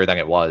much higher than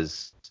it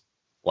was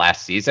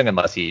last season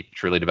unless he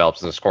truly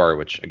develops as a scorer,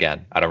 which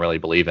again, I don't really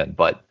believe in,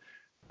 but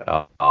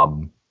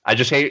I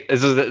just hate,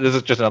 this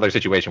is just another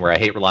situation where I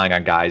hate relying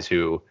on guys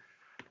who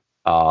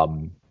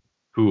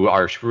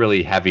are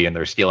really heavy in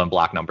their steal and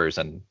block numbers,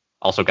 and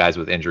also guys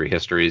with injury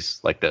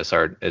histories like this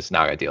it's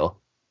not ideal.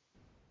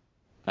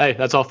 Hey,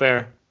 that's all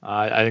fair.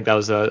 I think that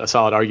was a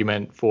solid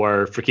argument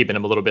for keeping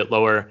him a little bit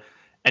lower.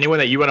 Anyone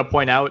that you want to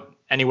point out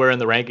anywhere in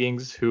the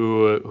rankings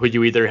who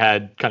you either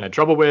had kind of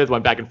trouble with,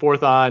 went back and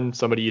forth on,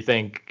 somebody you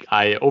think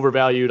I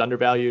overvalued,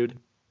 undervalued?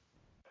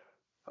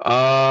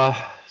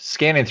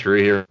 Scanning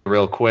through here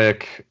real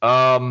quick.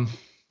 Yeah,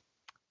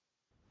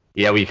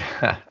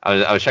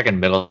 I was checking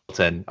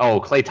Middleton.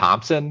 Oh, Klay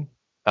Thompson.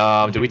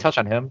 Did we touch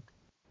on him?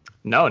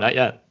 No, not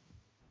yet.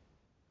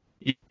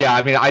 Yeah,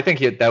 I mean, I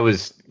think that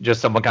was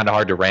just someone kind of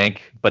hard to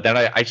rank. But then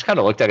I just kind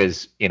of looked at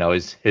his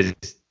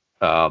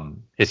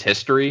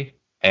history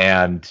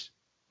and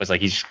was like,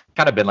 he's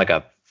kind of been like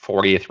a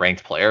 40th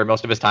ranked player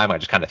most of his time. I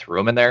just kind of threw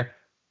him in there.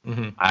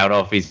 I don't know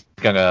if he's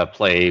gonna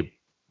play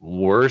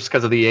worse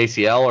because of the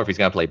ACL or if he's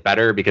gonna play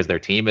better because their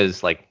team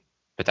is like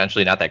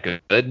potentially not that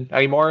good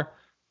anymore.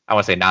 I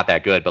want to say not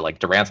that good, but like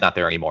Durant's not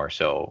there anymore,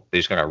 so they're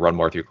just gonna run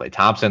more through Klay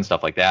Thompson,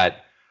 stuff like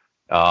that.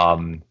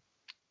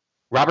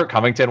 Robert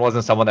Covington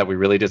wasn't someone that we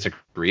really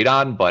disagreed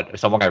on, but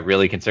someone I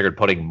really considered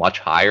putting much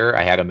higher.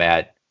 I had him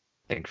at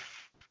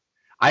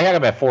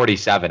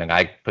 47, and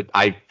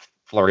I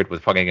flirted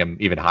with putting him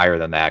even higher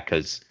than that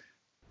because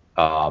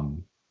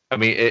I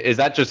mean, is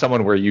that just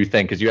someone where you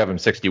think, because you have him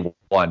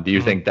 61, do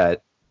you think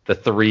that the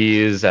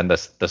threes and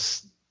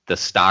the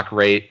stock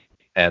rate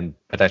and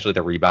potentially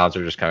the rebounds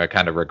are just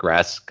kind of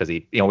regress? Because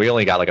we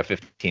only got like a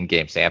 15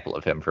 game sample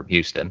of him from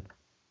Houston.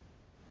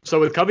 So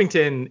with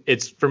Covington,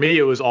 for me,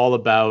 it was all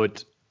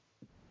about,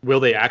 will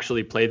they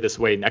actually play this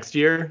way next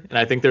year? And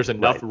I think there's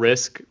enough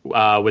risk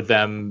with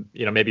them,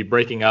 maybe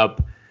breaking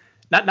up,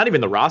 not even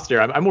the roster.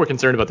 I'm more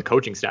concerned about the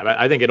coaching staff.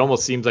 I think it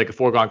almost seems like a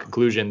foregone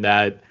conclusion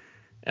that,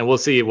 and we'll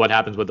see what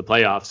happens with the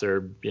playoffs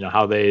or,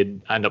 how they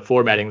end up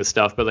formatting the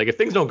stuff. But like, if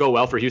things don't go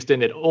well for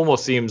Houston, it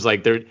almost seems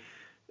like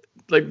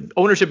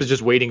ownership is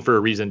just waiting for a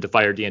reason to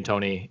fire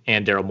D'Antoni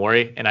and Daryl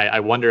Morey. And I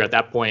wonder at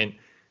that point,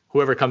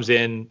 whoever comes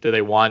in, do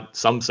they want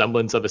some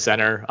semblance of a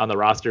center on the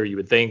roster? You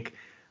would think.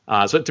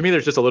 So to me,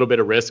 there's just a little bit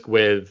of risk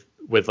with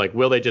like,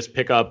 will they just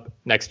pick up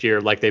next year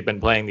like they've been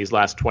playing these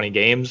last 20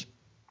 games?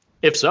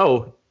 If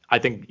so, I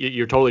think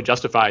you're totally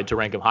justified to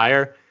rank them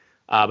higher.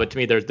 But to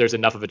me, there's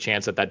enough of a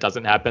chance that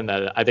doesn't happen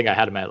that I think I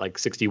had him at like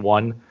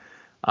 61.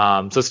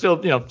 So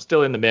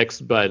still in the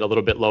mix, but a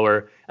little bit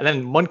lower. And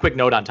then one quick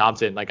note on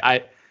Thompson, like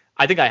I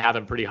think I have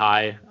him pretty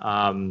high.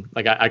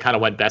 I kind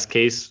of went best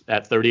case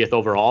at 30th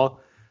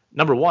overall.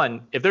 Number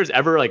one, if there's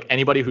ever like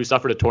anybody who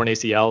suffered a torn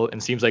ACL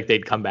and seems like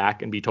they'd come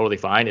back and be totally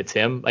fine, it's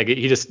him. Like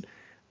he just,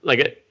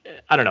 like,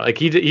 I don't know, like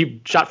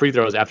he shot free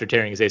throws after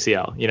tearing his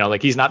ACL.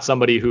 Like he's not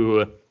somebody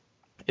who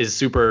is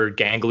super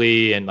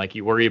gangly and like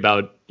you worry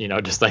about,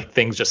 just like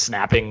things just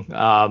snapping.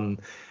 And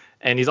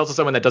he's also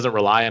someone that doesn't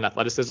rely on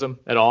athleticism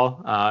at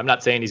all. I'm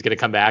not saying he's going to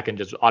come back and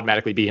just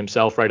automatically be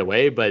himself right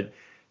away, but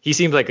he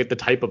seems like the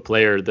type of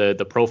player,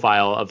 the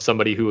profile of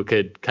somebody who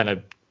could kind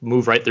of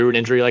move right through an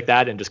injury like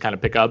that and just kind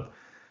of pick up.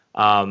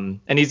 And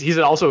he's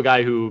also a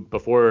guy who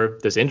before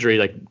this injury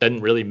like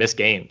didn't really miss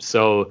games.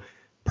 So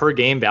per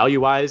game value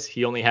wise,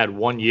 he only had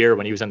 1 year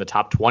when he was in the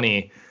top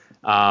 20.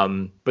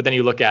 But then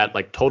you look at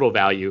like total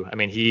value. I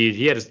mean,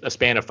 he had a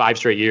span of 5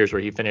 straight years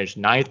where he finished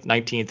 9th,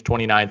 19th,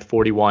 29th,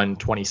 41,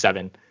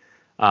 27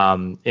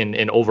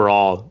 in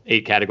overall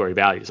 8 category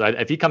value. So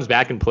if he comes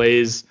back and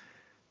plays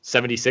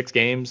 76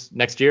 games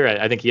next year,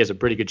 I think he has a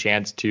pretty good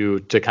chance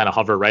to kind of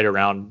hover right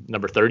around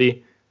number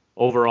 30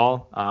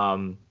 overall.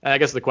 And I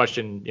guess the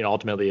question,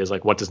 ultimately is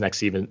like, what does next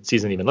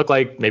season even look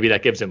like? Maybe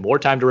that gives him more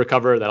time to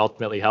recover. That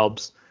ultimately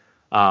helps.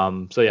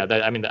 So yeah,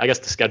 I guess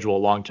the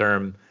schedule long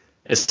term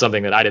is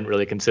something that I didn't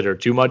really consider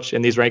too much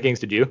in these rankings.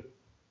 Did you?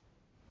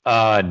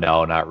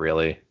 No, not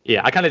really.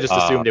 Yeah, I kind of just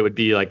assumed it would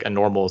be like a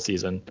normal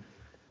season.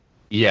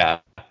 Yeah.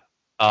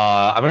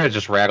 I'm going to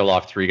just rattle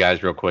off 3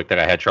 guys real quick that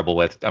I had trouble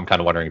with. I'm kind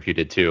of wondering if you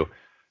did too.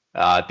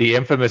 The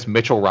infamous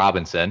Mitchell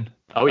Robinson.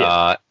 Oh,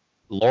 yeah.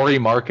 Lauri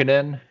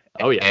Markkanen.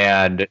 Oh, yeah.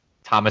 And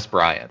Thomas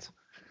Bryant.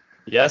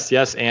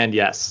 Yes, and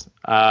yes.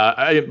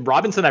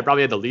 Robinson, I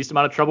probably had the least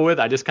amount of trouble with.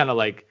 I just kind of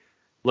like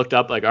looked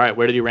up like, all right,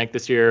 where did he rank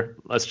this year?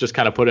 Let's just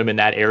kind of put him in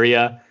that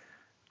area.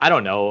 I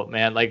don't know,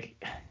 man.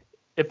 Like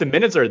if the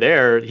minutes are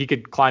there, he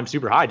could climb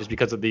super high just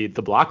because of the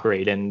block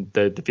rate, and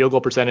the field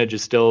goal percentage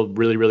is still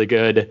really, really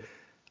good.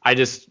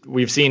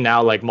 We've seen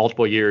now like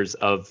multiple years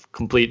of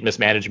complete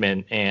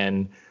mismanagement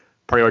and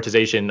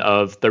prioritization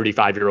of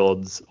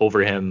 35-year-olds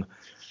over him.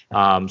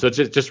 So it's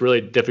just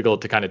really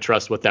difficult to kind of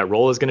trust what that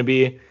role is going to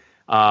be.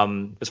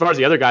 As far as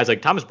the other guys,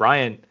 like Thomas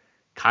Bryant,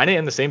 kind of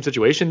in the same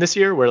situation this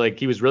year where like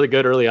he was really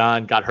good early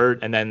on, got hurt,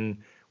 and then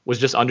was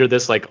just under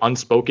this like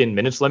unspoken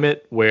minutes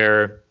limit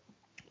where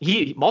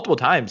he multiple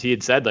times he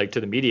had said like to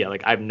the media,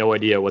 like, I have no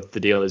idea what the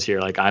deal is here.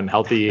 Like I'm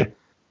healthy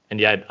and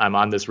yet I'm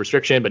on this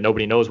restriction, but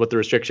nobody knows what the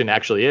restriction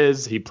actually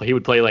is. He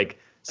would play like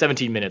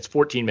 17 minutes,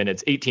 14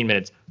 minutes, 18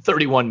 minutes,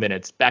 31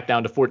 minutes, back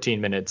down to 14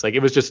 minutes. Like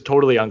it was just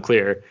totally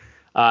unclear.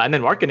 And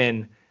then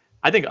Markkanen,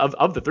 I think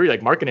of the 3,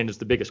 like Markkanen is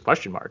the biggest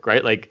question mark,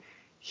 right? Like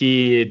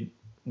he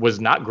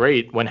was not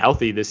great when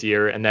healthy this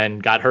year and then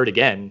got hurt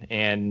again.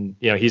 And,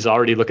 he's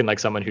already looking like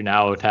someone who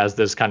now has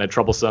this kind of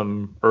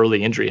troublesome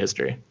early injury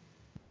history.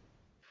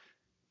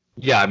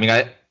 Yeah. I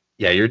mean,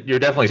 you're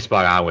definitely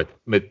spot on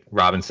with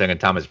Robinson and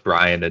Thomas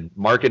Bryant and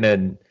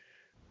Markkanen.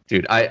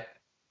 Dude, I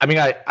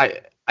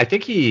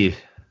think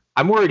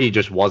I'm worried he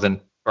just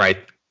wasn't right.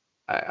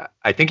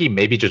 I think he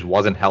maybe just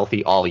wasn't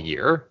healthy all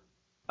year.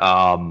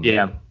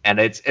 Yeah. And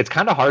it's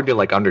kind of hard to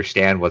like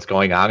understand what's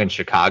going on in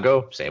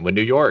Chicago. Same with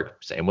New York,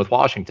 same with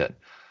Washington.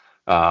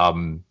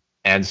 And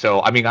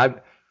so, I mean,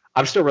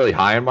 I'm still really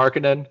high on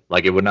Markkanen.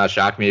 Like it would not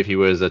shock me if he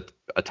was a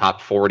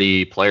top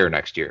 40 player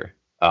next year.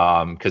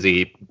 Cause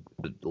he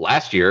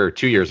last year, or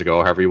 2 years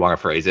ago, however you want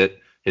to phrase it,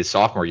 his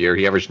sophomore year,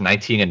 he averaged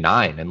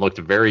 19-9 and looked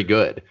very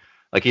good.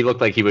 Like he looked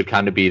like he would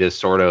kind of be this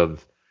sort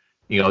of,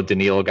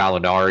 Danilo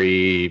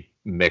Gallinari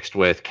mixed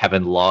with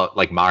Kevin Love,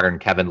 like modern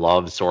Kevin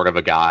Love sort of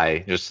a guy,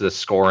 just the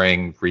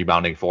scoring,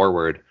 rebounding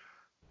forward.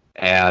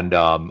 And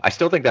I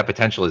still think that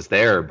potential is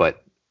there,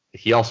 but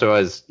he also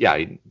has,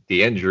 the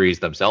injuries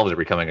themselves are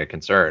becoming a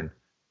concern.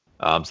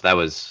 So that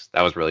was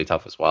really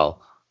tough as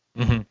well.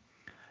 Mm-hmm.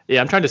 Yeah,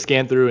 I'm trying to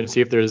scan through and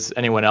see if there's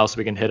anyone else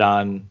we can hit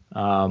on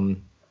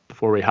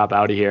before we hop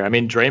out of here. I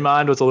mean,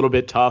 Draymond was a little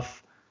bit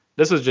tough.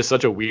 this was just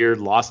such a weird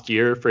lost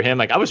year for him.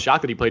 Like I was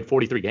shocked that he played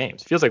 43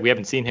 games. Feels like we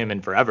haven't seen him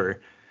in forever.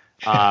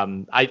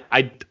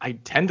 I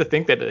tend to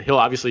think that he'll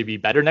obviously be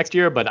better next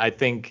year, but I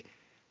think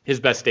his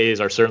best days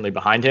are certainly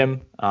behind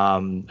him. I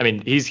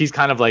mean, he's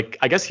kind of like,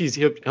 I guess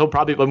he'll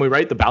probably, when we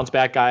write the bounce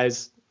back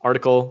guys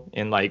article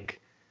in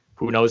like,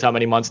 who knows how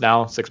many months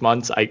now, 6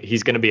 months,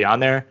 he's going to be on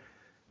there.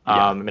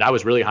 I mean, I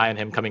was really high on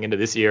him coming into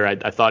this year.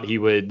 I thought he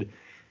would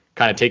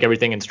kind of take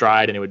everything in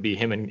stride, and it would be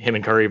him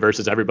and Curry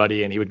versus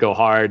everybody, and he would go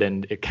hard,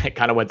 and it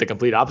kind of went the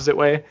complete opposite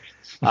way.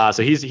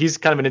 So he's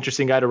kind of an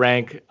interesting guy to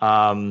rank.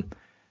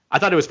 I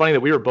thought it was funny that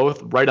we were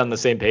both right on the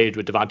same page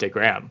with Devontae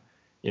Graham.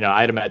 You know,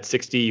 I had him at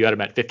 60, you had him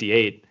at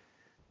 58.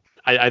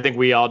 I think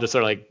we all just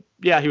are like,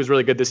 yeah, he was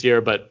really good this year,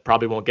 but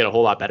probably won't get a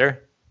whole lot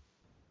better.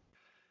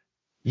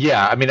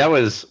 Yeah, I mean, that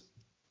was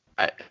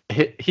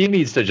he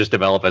needs to just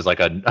develop as like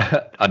a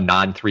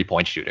non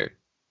 3-point shooter.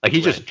 Like he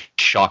just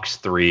chucks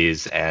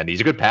threes, and he's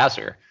a good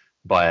passer.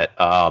 But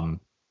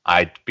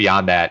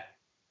beyond that,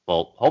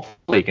 well,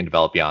 hopefully he can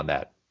develop beyond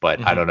that. But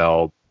I don't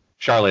know.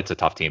 Charlotte's a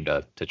tough team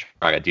to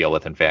try to deal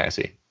with in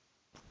fantasy.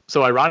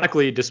 So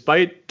ironically,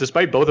 despite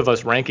both of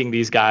us ranking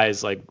these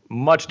guys like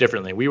much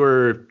differently, we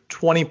were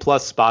 20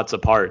 plus spots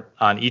apart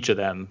on each of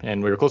them,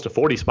 and we were close to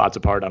 40 spots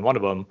apart on one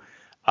of them.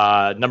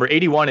 Number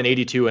 81 and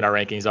 82 in our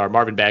rankings are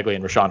Marvin Bagley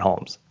and Richaun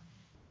Holmes.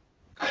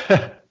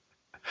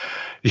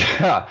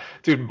 Yeah,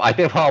 dude, I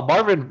think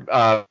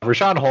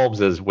Richaun Holmes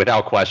is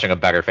without question a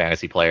better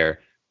fantasy player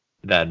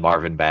than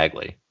Marvin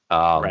Bagley.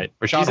 Right.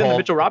 Richaun He's in Holmes, the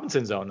Mitchell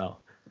Robinson zone, though.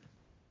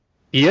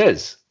 He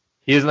is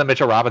in the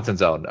Mitchell Robinson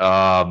zone.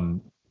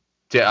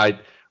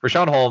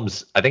 Richaun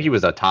Holmes, I think he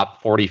was a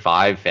top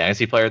 45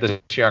 fantasy player this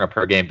year on a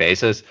per game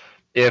basis.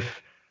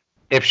 If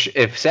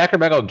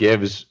Sacramento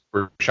gives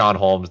Richaun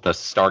Holmes the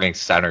starting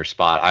center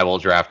spot, I will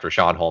draft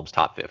Richaun Holmes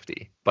top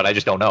 50. But I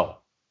just don't know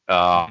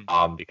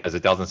because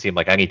it doesn't seem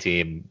like any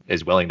team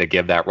is willing to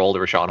give that role to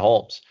Richaun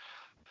Holmes.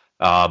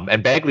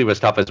 And Bagley was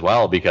tough as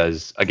well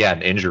because,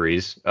 again,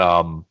 injuries.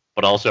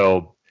 But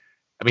also,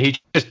 I mean, he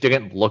just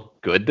didn't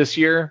look good this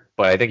year.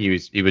 But I think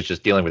he was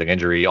just dealing with an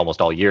injury almost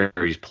all year.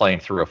 He's playing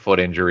through a foot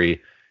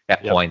injury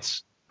at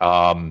points.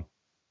 I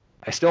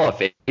still have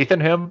faith in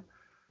him.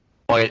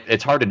 But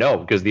it's hard to know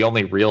because the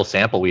only real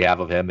sample we have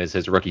of him is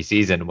his rookie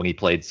season when he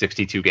played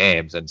 62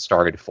 games and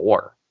started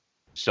 4.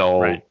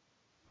 So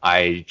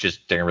I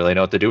just didn't really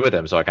know what to do with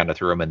him. So I kind of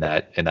threw him in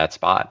that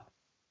spot.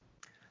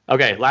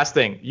 Okay, last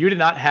thing. You did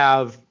not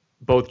have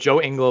both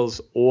Joe Ingles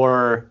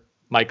or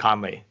Mike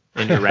Conley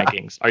in your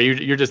rankings.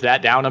 You're just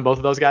that down on both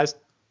of those guys?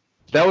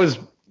 That was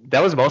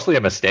mostly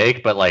a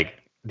mistake, but like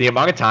the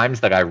amount of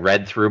times that I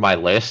read through my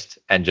list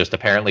and just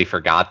apparently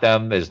forgot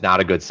them is not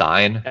a good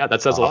sign. Yeah,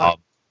 that says a lot.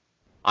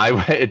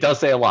 It does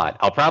say a lot.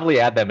 I'll probably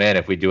add them in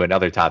if we do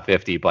another top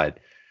 50, but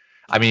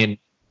I mean,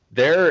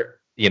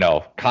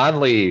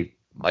 Conley,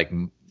 like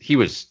he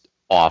was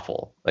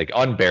awful, like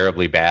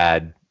unbearably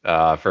bad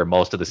for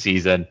most of the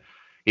season.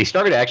 He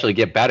started to actually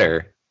get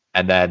better,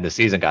 and then the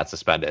season got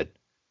suspended.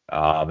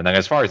 And then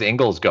as far as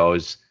Ingles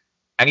goes,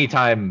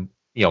 anytime,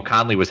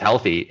 Conley was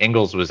healthy,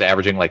 Ingles was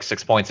averaging like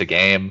 6 points a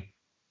game,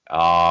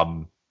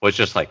 was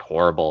just like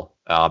horrible.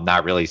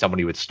 Not really someone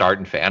you would start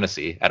in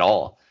fantasy at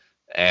all.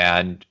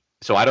 And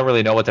so I don't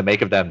really know what to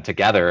make of them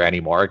together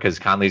anymore because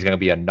Conley's going to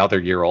be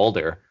another year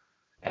older,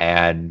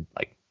 and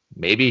like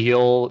maybe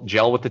he'll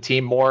gel with the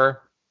team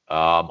more.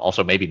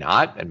 Also maybe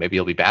not, and maybe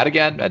he'll be bad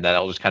again, and then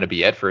that'll just kind of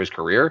be it for his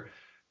career.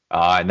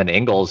 And then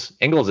Ingles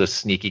is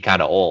sneaky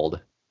kind of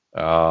old.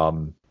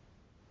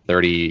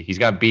 30. He's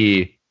going to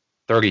be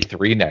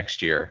 33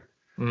 next year.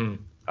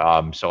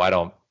 So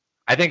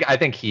I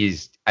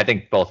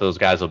think both those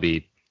guys will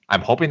be.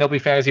 I'm hoping they'll be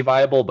fantasy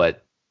viable,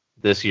 but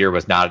this year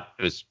was not.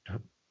 It was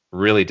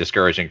really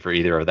discouraging for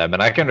either of them.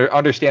 And I can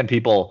understand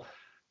people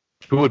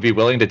who would be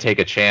willing to take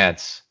a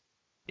chance,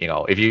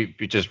 if you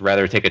just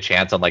rather take a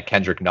chance on like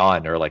Kendrick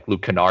Nunn or like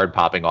Luke Kennard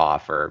popping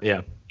off or,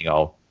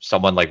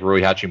 someone like Rui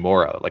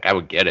Hachimura. Like I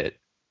would get it.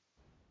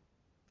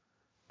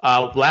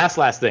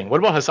 Last thing. What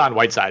about Hassan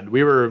Whiteside?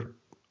 We were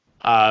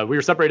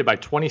separated by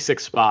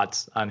 26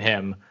 spots on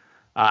him.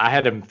 I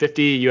had him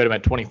 50. You had him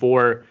at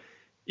 24.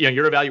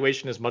 Your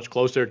evaluation is much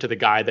closer to the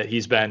guy that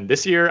he's been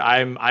this year.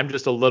 I'm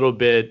just a little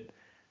bit.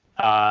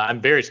 I'm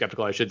very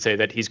skeptical, I should say,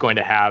 that he's going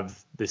to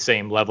have the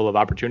same level of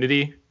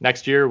opportunity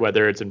next year,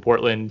 whether it's in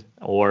Portland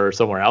or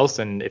somewhere else.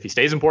 And if he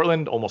stays in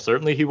Portland, almost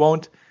certainly he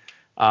won't.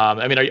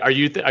 I mean, are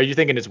you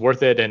thinking it's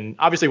worth it? And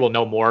obviously, we'll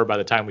know more by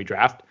the time we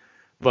draft.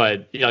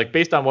 But like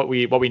based on what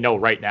we know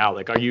right now,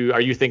 like are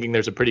you thinking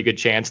there's a pretty good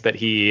chance that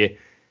he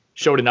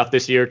showed enough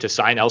this year to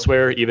sign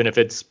elsewhere, even if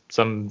it's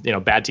some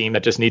bad team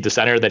that just needs a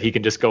center, that he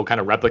can just go kind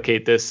of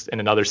replicate this in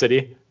another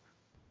city?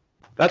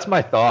 That's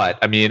my thought.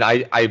 I mean,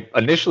 I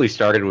initially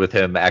started with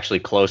him actually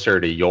closer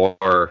to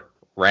your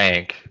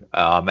rank,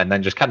 and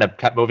then just kind of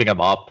kept moving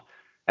him up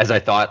as I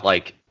thought,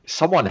 like,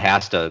 someone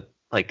has to,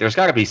 like, there's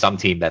got to be some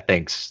team that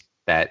thinks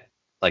that,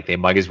 like, they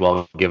might as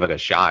well give it a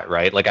shot,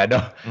 right? Like, I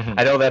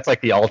know that's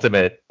like the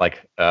ultimate,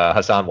 like,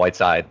 Hassan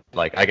Whiteside.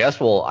 Like, I guess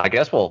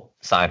we'll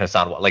sign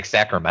Hassan, like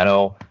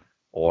Sacramento,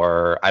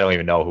 or I don't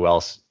even know who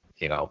else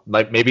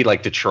like maybe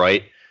like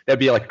Detroit. That'd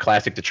be like a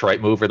classic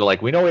Detroit move where they're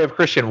like, we know we have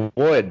Christian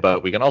Wood,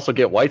 but we can also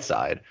get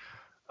Whiteside.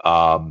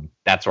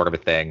 That sort of a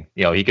thing.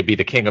 He could be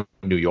the king of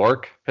New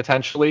York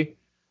potentially.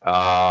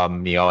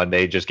 And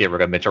they just get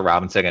rid of Mitchell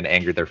Robinson and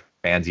anger their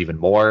fans even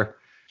more.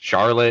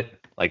 Charlotte,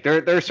 like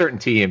there are certain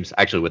teams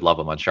actually would love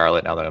him on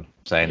Charlotte. Now that I'm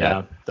saying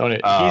that, don't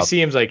it? He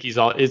seems like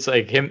it's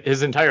like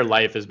his entire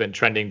life has been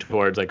trending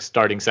towards like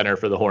starting center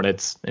for the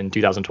Hornets in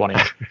 2020.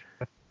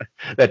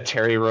 That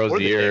Terry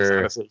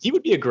Rozier, Knicks, he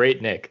would be a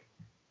great Knick.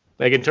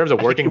 Like in terms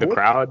of working the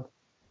crowd.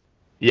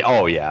 Yeah.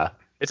 Oh yeah.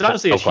 It's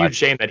honestly a huge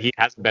shame that he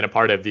hasn't been a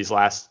part of these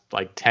last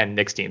like 10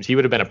 Knicks teams. He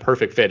would have been a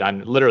perfect fit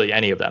on literally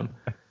any of them.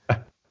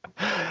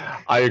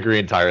 I agree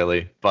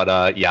entirely, but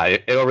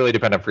it'll really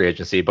depend on free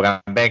agency.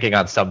 But I'm banking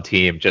on some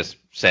team just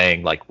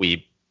saying like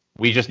we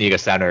just need a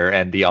center,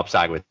 and the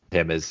upside with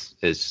him is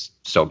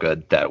so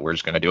good that we're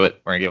just gonna do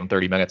it. We're gonna give him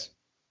 30 minutes.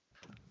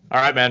 All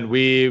right, man.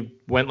 We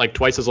went like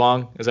twice as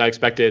long as I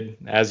expected,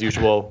 as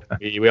usual.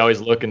 we always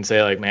look and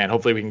say like, man,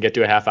 hopefully we can get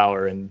to a half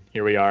hour, and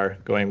here we are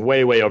going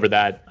way over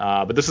that.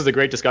 But this is a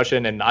great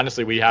discussion, and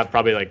honestly, we have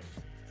probably like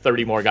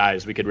 30 more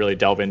guys we could really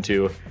delve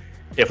into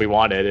if we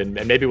wanted,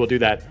 and maybe we'll do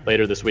that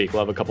later this week.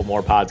 We'll have a couple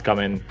more pods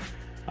coming,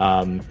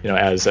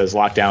 as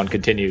lockdown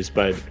continues.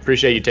 But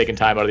appreciate you taking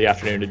time out of the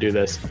afternoon to do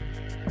this.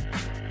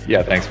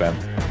 Yeah, thanks, man.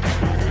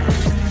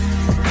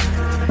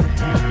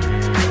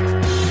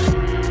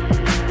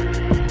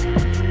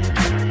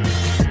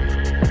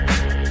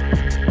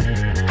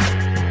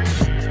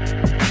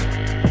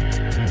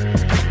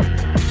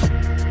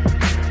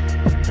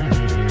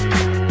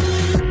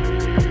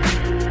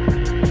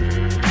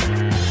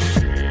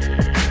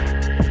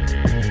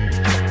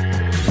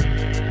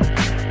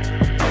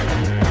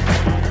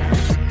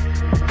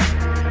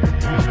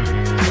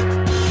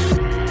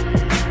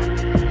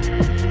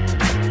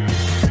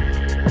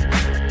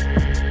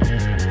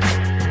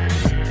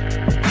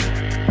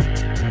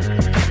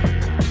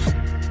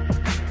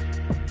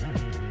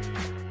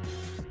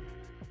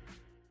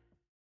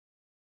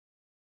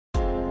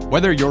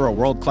 Whether you're a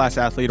world-class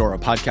athlete or a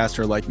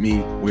podcaster like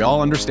me, we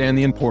all understand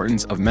the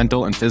importance of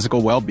mental and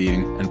physical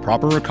well-being and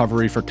proper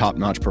recovery for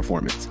top-notch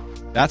performance.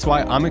 That's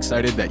why I'm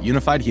excited that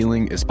Unified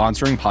Healing is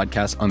sponsoring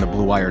podcasts on the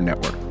Blue Wire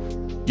Network.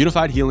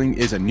 Unified Healing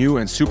is a new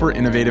and super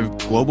innovative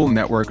global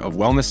network of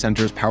wellness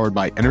centers powered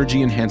by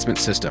Energy Enhancement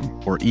System,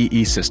 or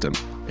EE System.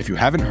 If you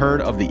haven't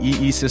heard of the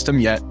EE System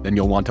yet, then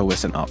you'll want to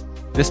listen up.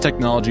 This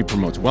technology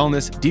promotes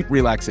wellness, deep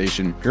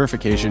relaxation,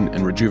 purification,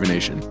 and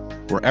rejuvenation.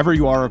 Wherever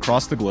you are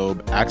across the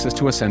globe, access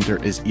to a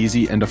center is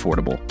easy and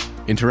affordable.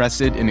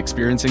 Interested in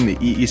experiencing the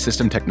EE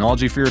System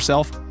technology for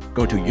yourself?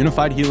 Go to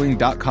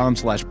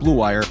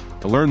unifiedhealing.com/bluewire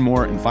to learn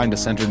more and find a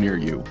center near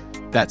you.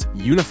 That's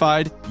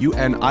unified,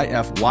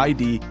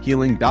 UNIFYD,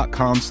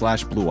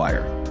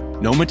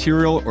 healing.com/bluewire. No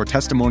material or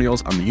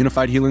testimonials on the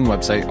Unified Healing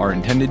website are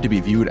intended to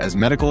be viewed as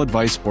medical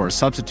advice or a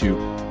substitute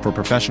for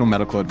professional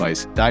medical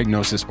advice,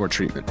 diagnosis, or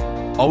treatment.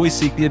 Always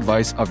seek the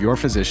advice of your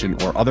physician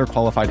or other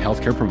qualified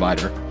healthcare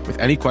provider with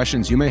any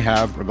questions you may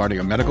have regarding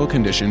a medical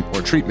condition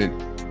or treatment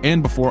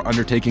and before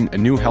undertaking a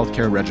new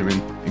healthcare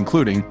regimen,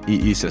 including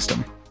EE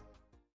System.